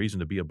compelling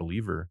reason to be a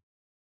believer,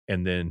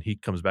 and then he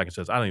comes back and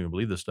says, I don't even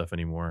believe this stuff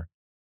anymore.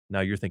 Now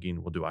you're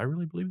thinking, well, do I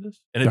really believe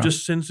this? And it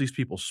just sends these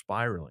people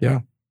spiraling. Yeah.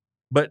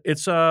 But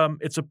it's a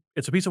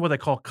piece of what they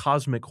call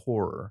cosmic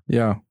horror.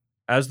 Yeah.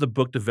 as the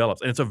book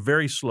develops, and it's a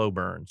very slow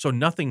burn. So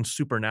nothing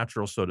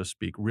supernatural, so to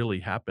speak, really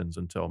happens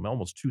until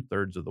almost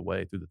 2/3 of the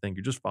way through the thing.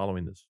 You're just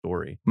following this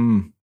story.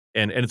 Mm.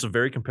 And it's a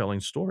very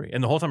compelling story.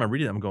 And the whole time I'm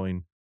reading it, I'm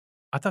going,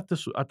 I thought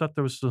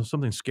there was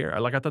something scary.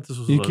 I thought this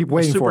was You keep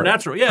waiting for it.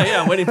 supernatural.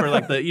 Yeah, I'm waiting for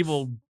like the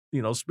evil,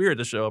 spirit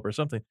to show up or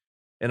something.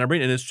 And I'm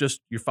reading, and it's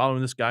just you're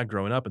following this guy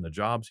growing up and the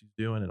jobs he's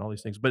doing and all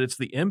these things. But it's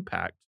the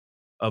impact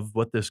of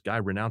what this guy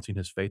renouncing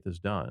his faith has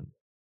done.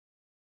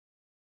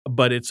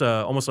 But it's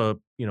almost a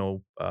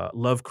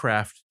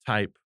Lovecraft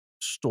type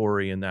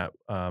story in that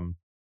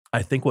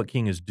I think what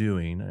King is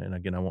doing, and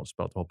again I won't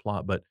spell out the whole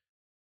plot, but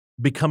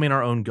becoming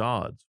our own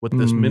gods. What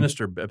this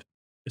minister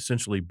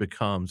essentially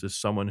becomes is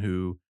someone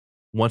who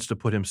wants to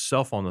put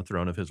himself on the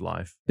throne of his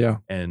life,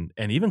 and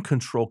even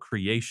control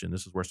creation.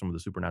 This is where some of the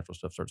supernatural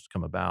stuff starts to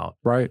come about.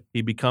 Right.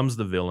 He becomes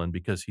the villain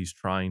because he's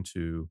trying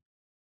to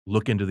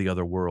look into the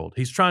other world.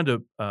 He's trying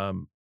to.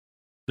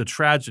 The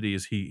tragedy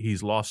is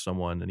he's lost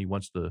someone and he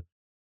wants to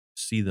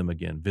see them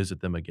again,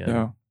 visit them again.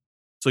 Yeah.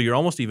 So you're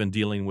almost even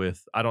dealing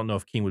with. I don't know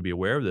if King would be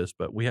aware of this,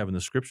 but we have in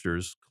the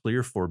scriptures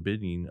clear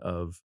forbidding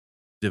of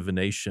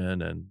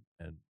divination and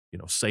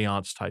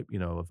seance type,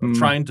 of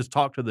trying to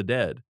talk to the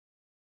dead.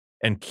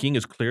 And King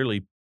is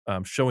clearly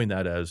showing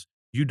that as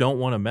you don't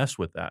want to mess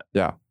with that.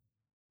 Yeah.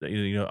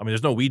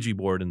 There's no Ouija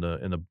board in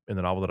the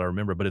novel that I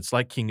remember, but it's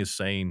like King is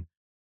saying,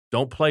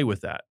 don't play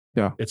with that.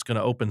 Yeah. It's going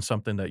to open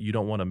something that you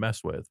don't want to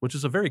mess with, which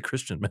is a very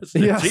Christian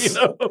message. Yes.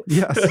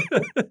 Yes.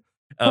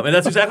 And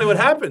that's exactly what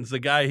happens. The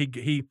guy,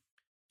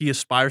 he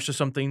aspires to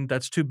something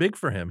that's too big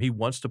for him. He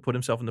wants to put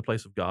himself in the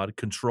place of God,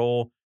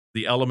 control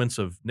the elements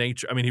of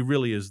nature. I mean, he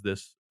really is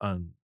this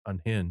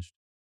unhinged,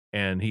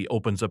 and he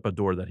opens up a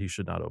door that he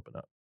should not open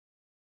up.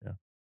 Yeah.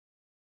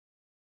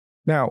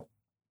 Now,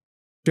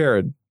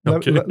 Jared,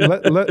 Okay.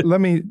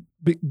 let me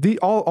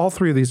all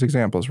three of these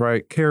examples,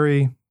 right?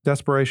 Carrie,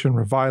 desperation,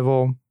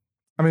 revival.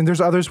 I mean,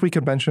 there's others we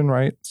could mention,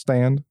 right?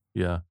 Stand.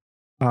 Yeah.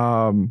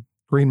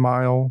 Green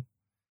Mile.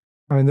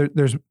 I mean,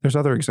 there's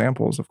other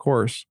examples, of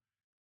course.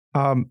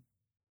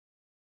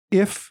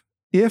 If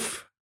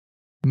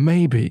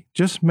maybe,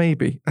 just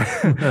maybe,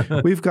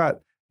 we've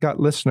got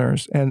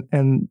listeners,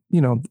 and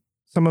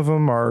some of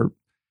them are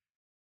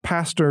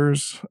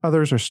pastors,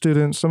 others are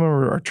students, some of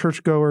them are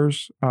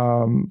churchgoers.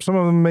 Some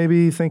of them may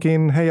be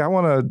thinking, hey, I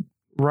want to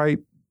write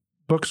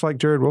books like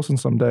Jared Wilson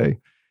someday.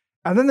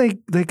 And then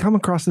they come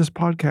across this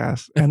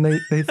podcast and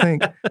they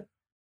think,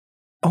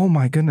 oh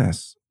my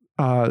goodness,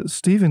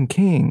 Stephen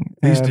King.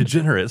 These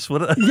degenerates.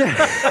 What?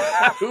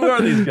 Yeah. Who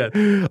are these guys?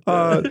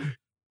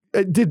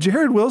 Did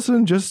Jared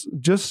Wilson just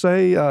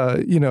say,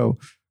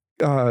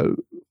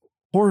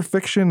 horror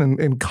fiction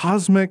and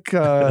cosmic,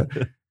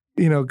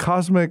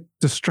 cosmic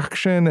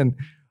destruction, and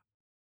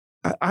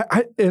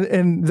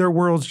and their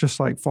world's just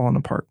like falling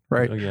apart,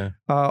 right? Oh, yeah.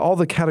 All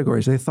the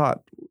categories they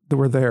thought that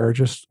were there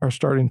just are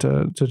starting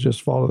to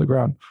just fall to the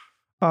ground.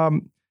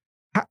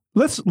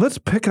 Let's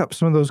pick up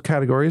some of those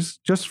categories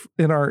just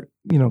in our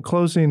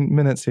closing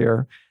minutes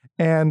here,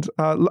 and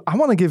I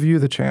want to give you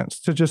the chance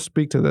to just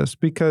speak to this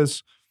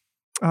because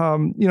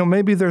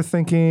maybe they're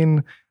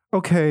thinking,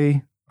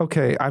 okay,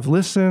 I've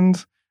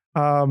listened.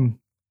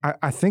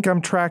 I think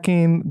I'm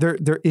tracking.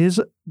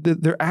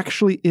 There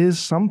actually is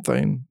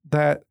something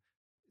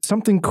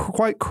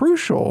quite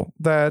crucial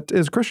that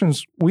as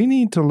Christians we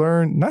need to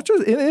learn. Not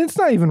just, and it's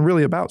not even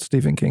really about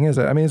Stephen King, is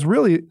it? I mean,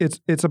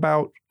 it's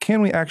about,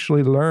 can we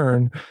actually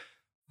learn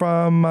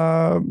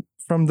from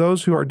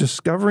those who are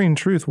discovering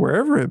truth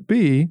wherever it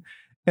be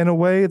in a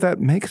way that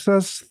makes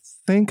us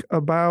think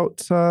about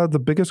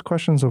the biggest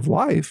questions of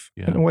life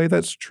in a way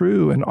that's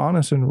true and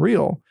honest and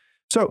real.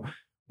 So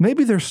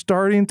maybe they're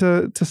starting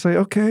to say,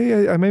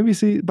 okay, I maybe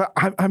see, but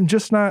I'm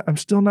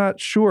still not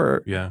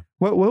sure. Yeah.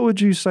 What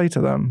would you say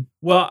to them?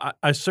 Well,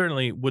 I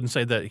certainly wouldn't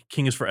say that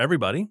King is for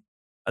everybody.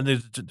 And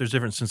there's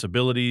different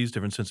sensibilities,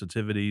 different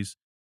sensitivities,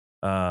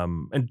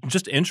 and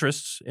just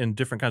interests in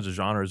different kinds of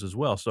genres as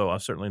well. So I'm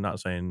certainly not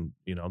saying,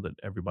 that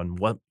everyone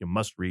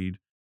must read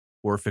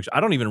horror fiction. I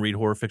don't even read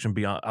horror fiction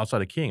beyond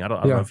outside of King. I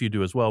don't know if you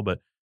do as well, but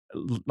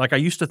like I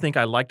used to think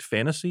I liked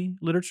fantasy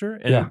literature,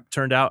 and it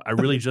turned out I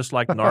really just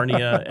liked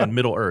Narnia and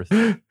Middle Earth.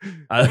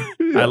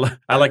 I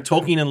like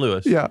Tolkien and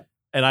Lewis. Yeah.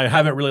 And I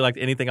haven't really liked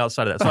anything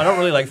outside of that. So I don't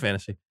really like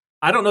fantasy.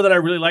 I don't know that I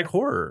really like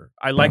horror.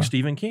 I like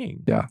Stephen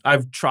King. Yeah.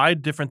 I've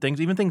tried different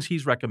things, even things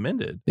he's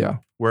recommended. Yeah.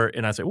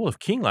 And I say, well, if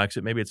King likes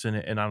it, maybe it's in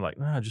it. And I'm like,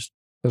 nah, it just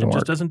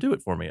doesn't do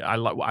it for me. I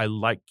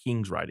like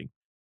King's writing.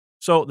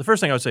 So the first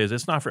thing I would say is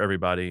it's not for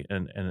everybody,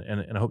 and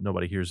I hope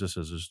nobody hears this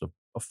as just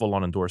a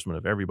full-on endorsement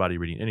of everybody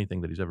reading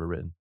anything that he's ever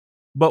written.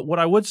 But what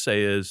I would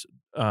say is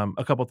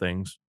a couple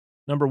things.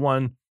 Number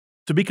one,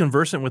 to be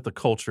conversant with the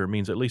culture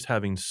means at least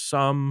having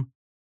some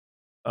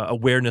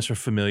awareness or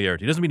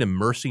familiarity. It doesn't mean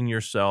immersing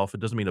yourself.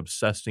 It doesn't mean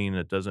obsessing.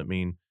 It doesn't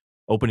mean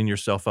opening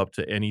yourself up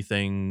to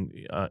anything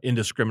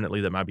indiscriminately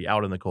that might be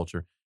out in the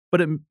culture.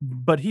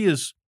 But he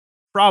is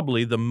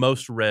probably the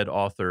most read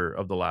author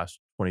of the last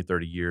 20,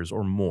 30 years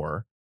or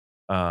more.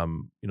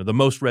 The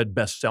most read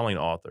best-selling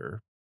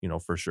author,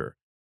 for sure.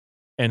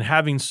 And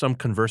having some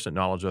conversant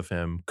knowledge of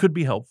him could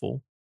be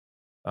helpful.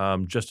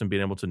 just in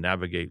being able to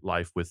navigate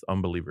life with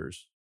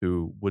unbelievers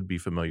who would be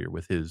familiar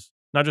with his,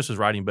 not just his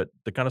writing, but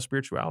the kind of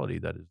spirituality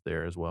that is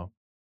there as well.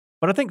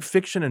 But I think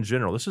fiction in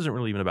general, this isn't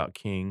really even about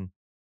King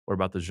or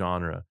about the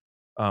genre.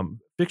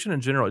 Fiction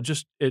in general,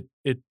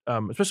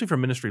 especially for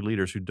ministry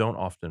leaders who don't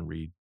often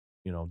read,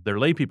 their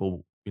lay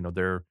people,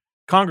 their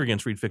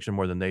congregants read fiction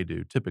more than they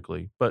do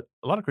typically, but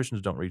a lot of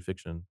Christians don't read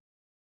fiction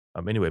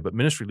anyway, but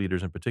ministry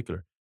leaders in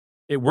particular.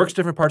 It works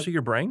different parts of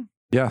your brain.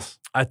 Yes.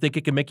 I think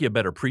it can make you a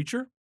better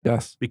preacher.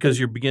 Yes. Because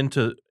you begin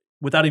to,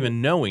 without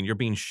even knowing, you're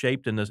being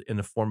shaped in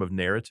the form of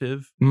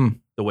narrative,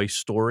 the way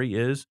story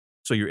is.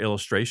 So your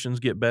illustrations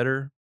get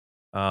better.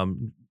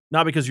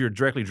 Not because you're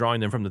directly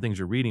drawing them from the things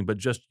you're reading, but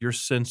just your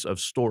sense of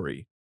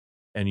story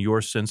and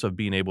your sense of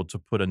being able to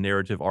put a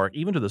narrative arc,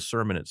 even to the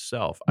sermon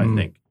itself, I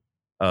think,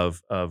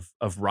 of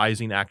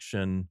rising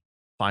action,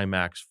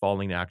 climax,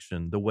 falling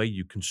action, the way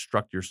you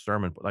construct your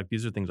sermon. Like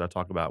these are things I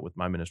talk about with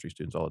my ministry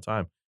students all the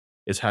time,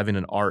 is having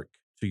an arc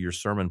to your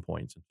sermon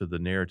points and to the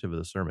narrative of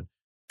the sermon.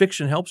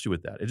 Fiction helps you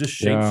with that. It just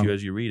shapes you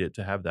as you read it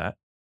to have that.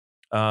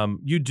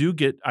 You do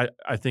get,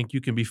 I think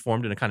you can be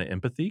formed in a kind of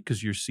empathy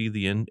because you see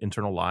the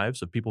internal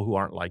lives of people who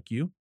aren't like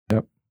you.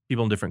 Yep.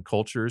 People in different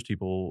cultures,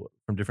 people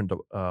from different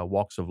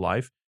walks of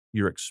life.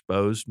 You're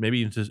exposed,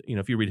 maybe into,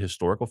 if you read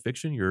historical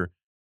fiction, you're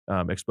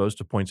exposed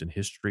to points in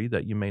history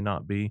that you may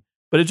not be.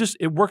 But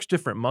it works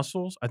different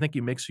muscles. I think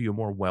it makes you a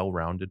more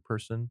well-rounded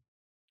person,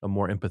 a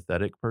more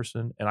empathetic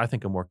person, and I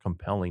think a more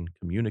compelling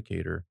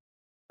communicator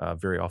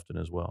very often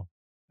as well.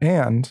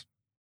 And,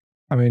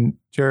 I mean,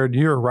 Jared,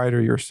 you're a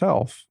writer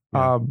yourself.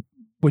 Yeah.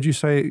 Would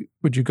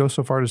you go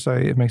so far to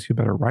say it makes you a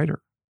better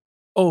writer?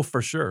 Oh,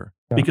 for sure.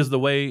 Yeah. Because the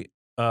way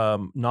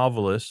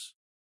novelists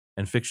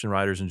and fiction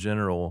writers in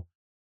general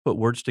put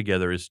words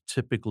together is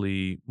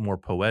typically more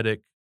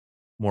poetic,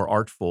 more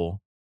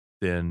artful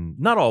than,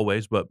 not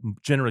always, but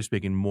generally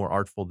speaking, more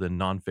artful than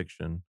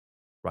nonfiction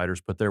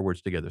writers put their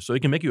words together. So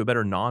it can make you a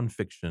better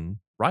nonfiction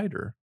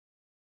writer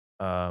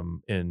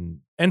and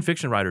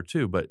fiction writer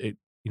too, but it,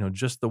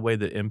 just the way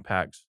that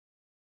impacts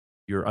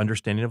your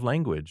understanding of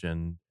language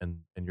and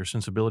your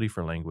sensibility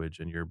for language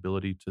and your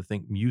ability to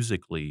think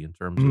musically in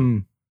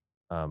terms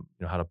of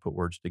how to put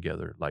words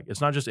together. Like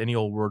it's not just any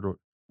old word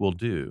will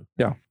do.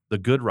 Yeah. The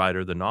good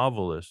writer, the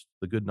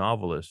good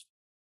novelist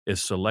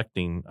is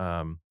selecting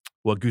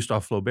what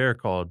Gustave Flaubert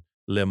called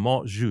le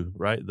mot juste,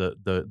 right?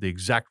 The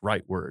exact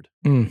right word,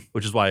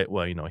 which is why,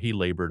 he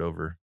labored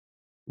over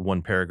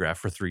one paragraph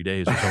for 3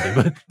 days or something,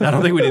 but I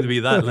don't think we need to be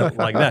that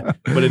like that.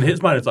 But in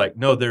his mind, it's like,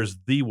 no, there's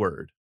the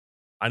word.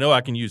 I know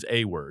I can use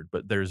a word,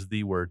 but there's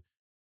the word.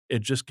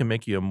 It just can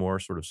make you a more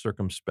sort of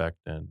circumspect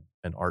and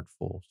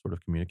artful sort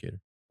of communicator.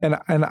 And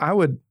I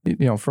would,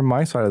 from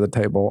my side of the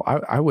table,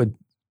 I would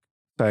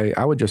say,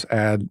 I would just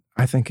add,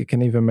 I think it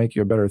can even make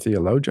you a better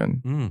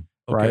theologian.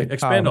 Okay. Right?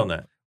 Expand on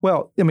that.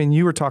 Well, I mean,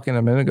 you were talking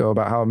a minute ago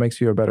about how it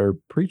makes you a better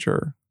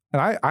preacher.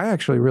 And I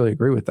actually really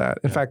agree with that.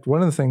 In fact,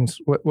 one of the things,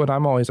 what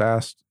I'm always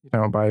asked,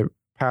 by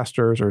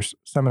pastors or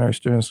seminary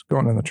students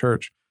going in the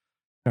church,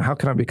 how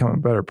can I become a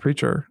better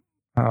preacher?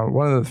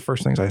 One of the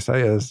first things I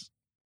say is,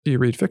 do you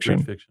read fiction?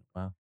 Read fiction.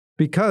 Wow.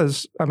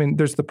 Because, I mean,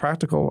 there's the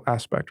practical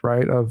aspect,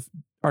 right? Of,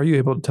 are you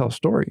able to tell a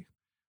story?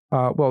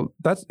 Well,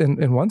 that's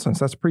in one sense,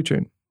 that's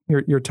preaching.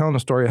 You're telling a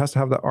story. It has to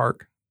have that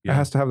arc. Yeah. It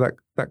has to have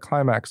that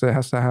climax. It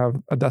has to have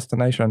a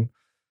destination.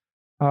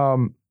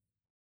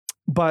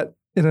 But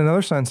in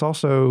another sense,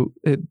 also,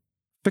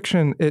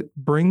 fiction, it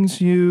brings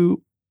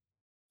you,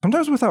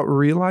 sometimes without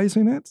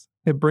realizing it,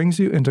 it brings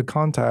you into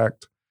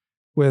contact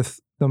with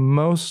the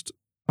most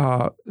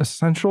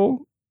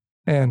essential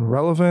and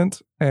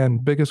relevant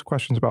and biggest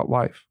questions about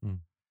life.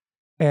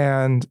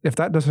 And if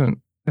that doesn't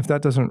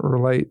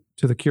relate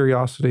to the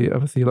curiosity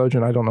of a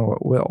theologian, I don't know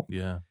what will.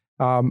 Yeah.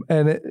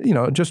 And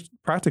just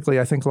practically,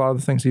 I think a lot of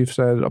the things you've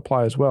said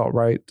apply as well,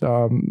 right?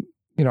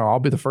 I'll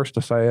be the first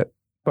to say it,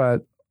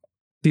 but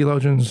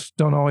theologians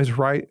don't always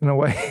write in a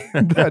way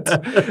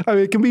that,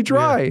 it can be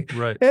dry.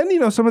 Yeah, right.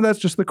 And, some of that's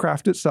just the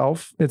craft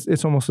itself.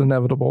 It's almost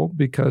inevitable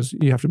because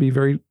you have to be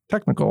very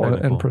technical.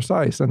 And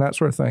precise and that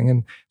sort of thing.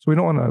 And so we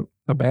don't want to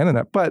abandon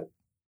that, but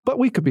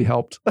we could be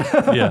helped.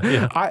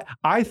 Yeah.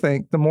 I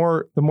think the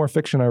more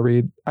fiction I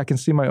read, I can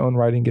see my own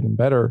writing getting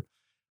better.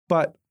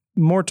 But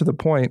more to the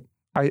point,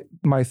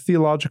 my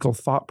theological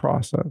thought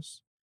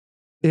process,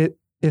 it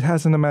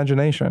has an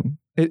imagination.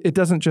 It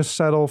doesn't just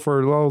settle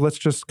for, let's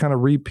just kind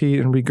of repeat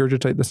and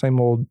regurgitate the same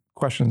old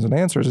questions and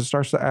answers. It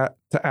starts to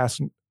ask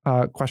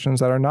questions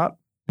that are not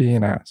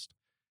being asked,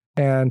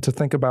 and to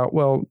think about,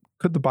 well,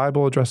 could the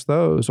Bible address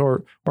those,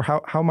 or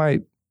how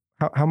might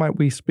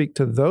we speak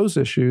to those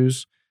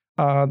issues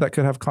that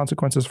could have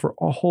consequences for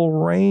a whole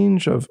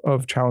range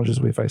of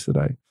challenges we face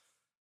today.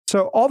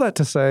 So all that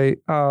to say,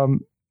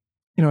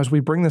 as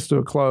we bring this to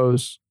a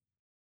close,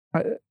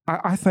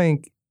 I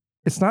think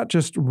it's not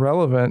just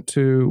relevant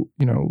to,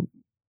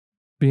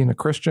 being a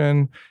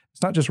Christian.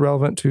 It's not just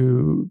relevant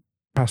to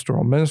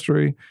pastoral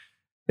ministry.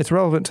 It's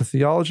relevant to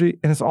theology,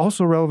 and it's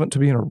also relevant to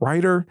being a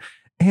writer.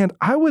 And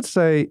I would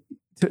say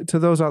to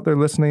those out there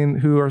listening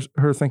who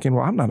are thinking,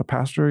 well, I'm not a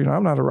pastor,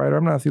 I'm not a writer,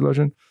 I'm not a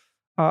theologian.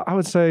 I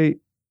would say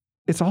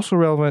it's also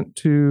relevant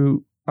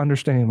to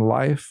understanding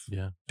life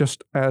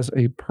just as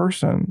a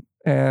person.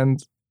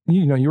 And,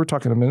 you were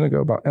talking a minute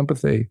ago about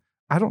empathy.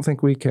 I don't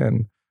think we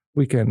can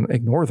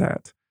ignore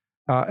that.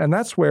 And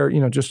that's where,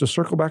 just to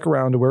circle back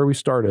around to where we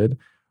started,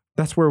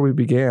 that's where we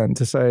began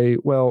to say,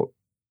 well,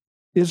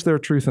 is there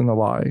truth in the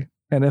lie?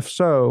 And if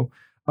so,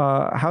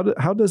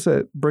 how does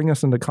it bring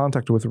us into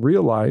contact with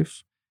real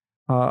life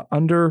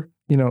under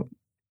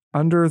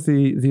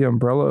the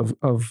umbrella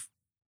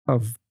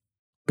of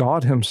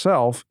God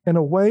himself in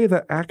a way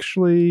that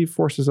actually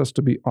forces us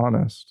to be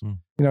honest,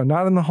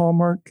 not in the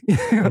Hallmark,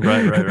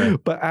 right.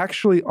 but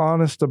actually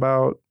honest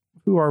about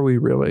who are we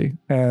really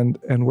and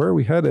where are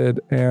we headed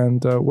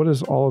and what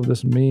does all of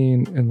this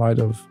mean in light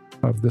of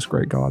this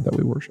great God that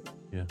we worship.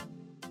 Yeah.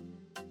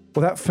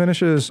 Well, that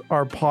finishes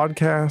our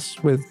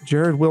podcast with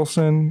Jared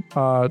Wilson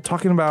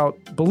talking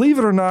about, believe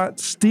it or not,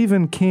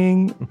 Stephen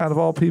King, out of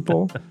all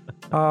people.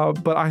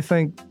 But I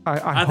think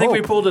I think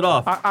we pulled it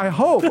off. I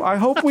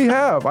hope we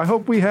have. I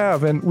hope we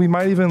have, and we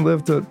might even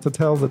live to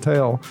tell the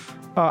tale.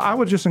 I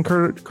would just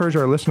encourage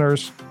our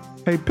listeners,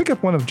 hey, pick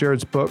up one of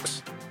Jared's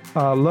books.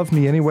 Love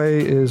Me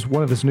Anyway is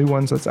one of his new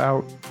ones that's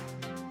out.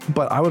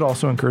 But I would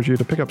also encourage you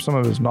to pick up some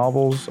of his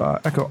novels,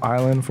 Echo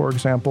Island, for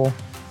example.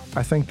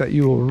 I think that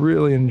you will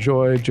really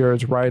enjoy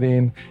Jared's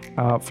writing,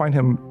 find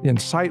him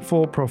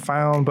insightful,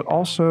 profound, but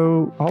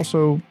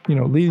also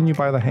leading you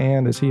by the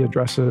hand as he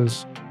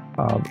addresses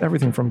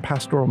everything from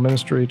pastoral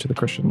ministry to the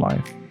Christian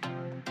life.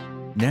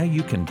 Now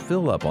you can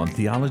fill up on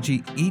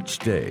theology each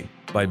day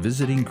by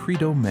visiting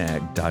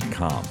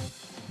credomag.com.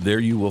 There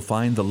you will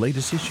find the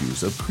latest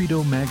issues of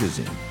Credo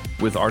Magazine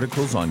with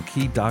articles on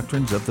key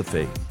doctrines of the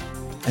faith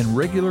and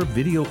regular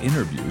video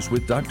interviews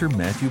with Dr.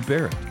 Matthew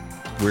Barrett,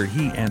 where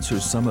he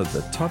answers some of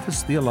the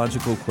toughest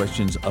theological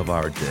questions of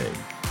our day.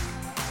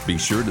 Be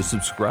sure to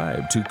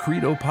subscribe to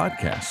Credo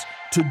Podcasts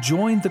to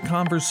join the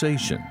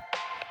conversation,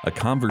 a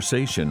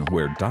conversation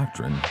where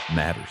doctrine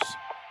matters.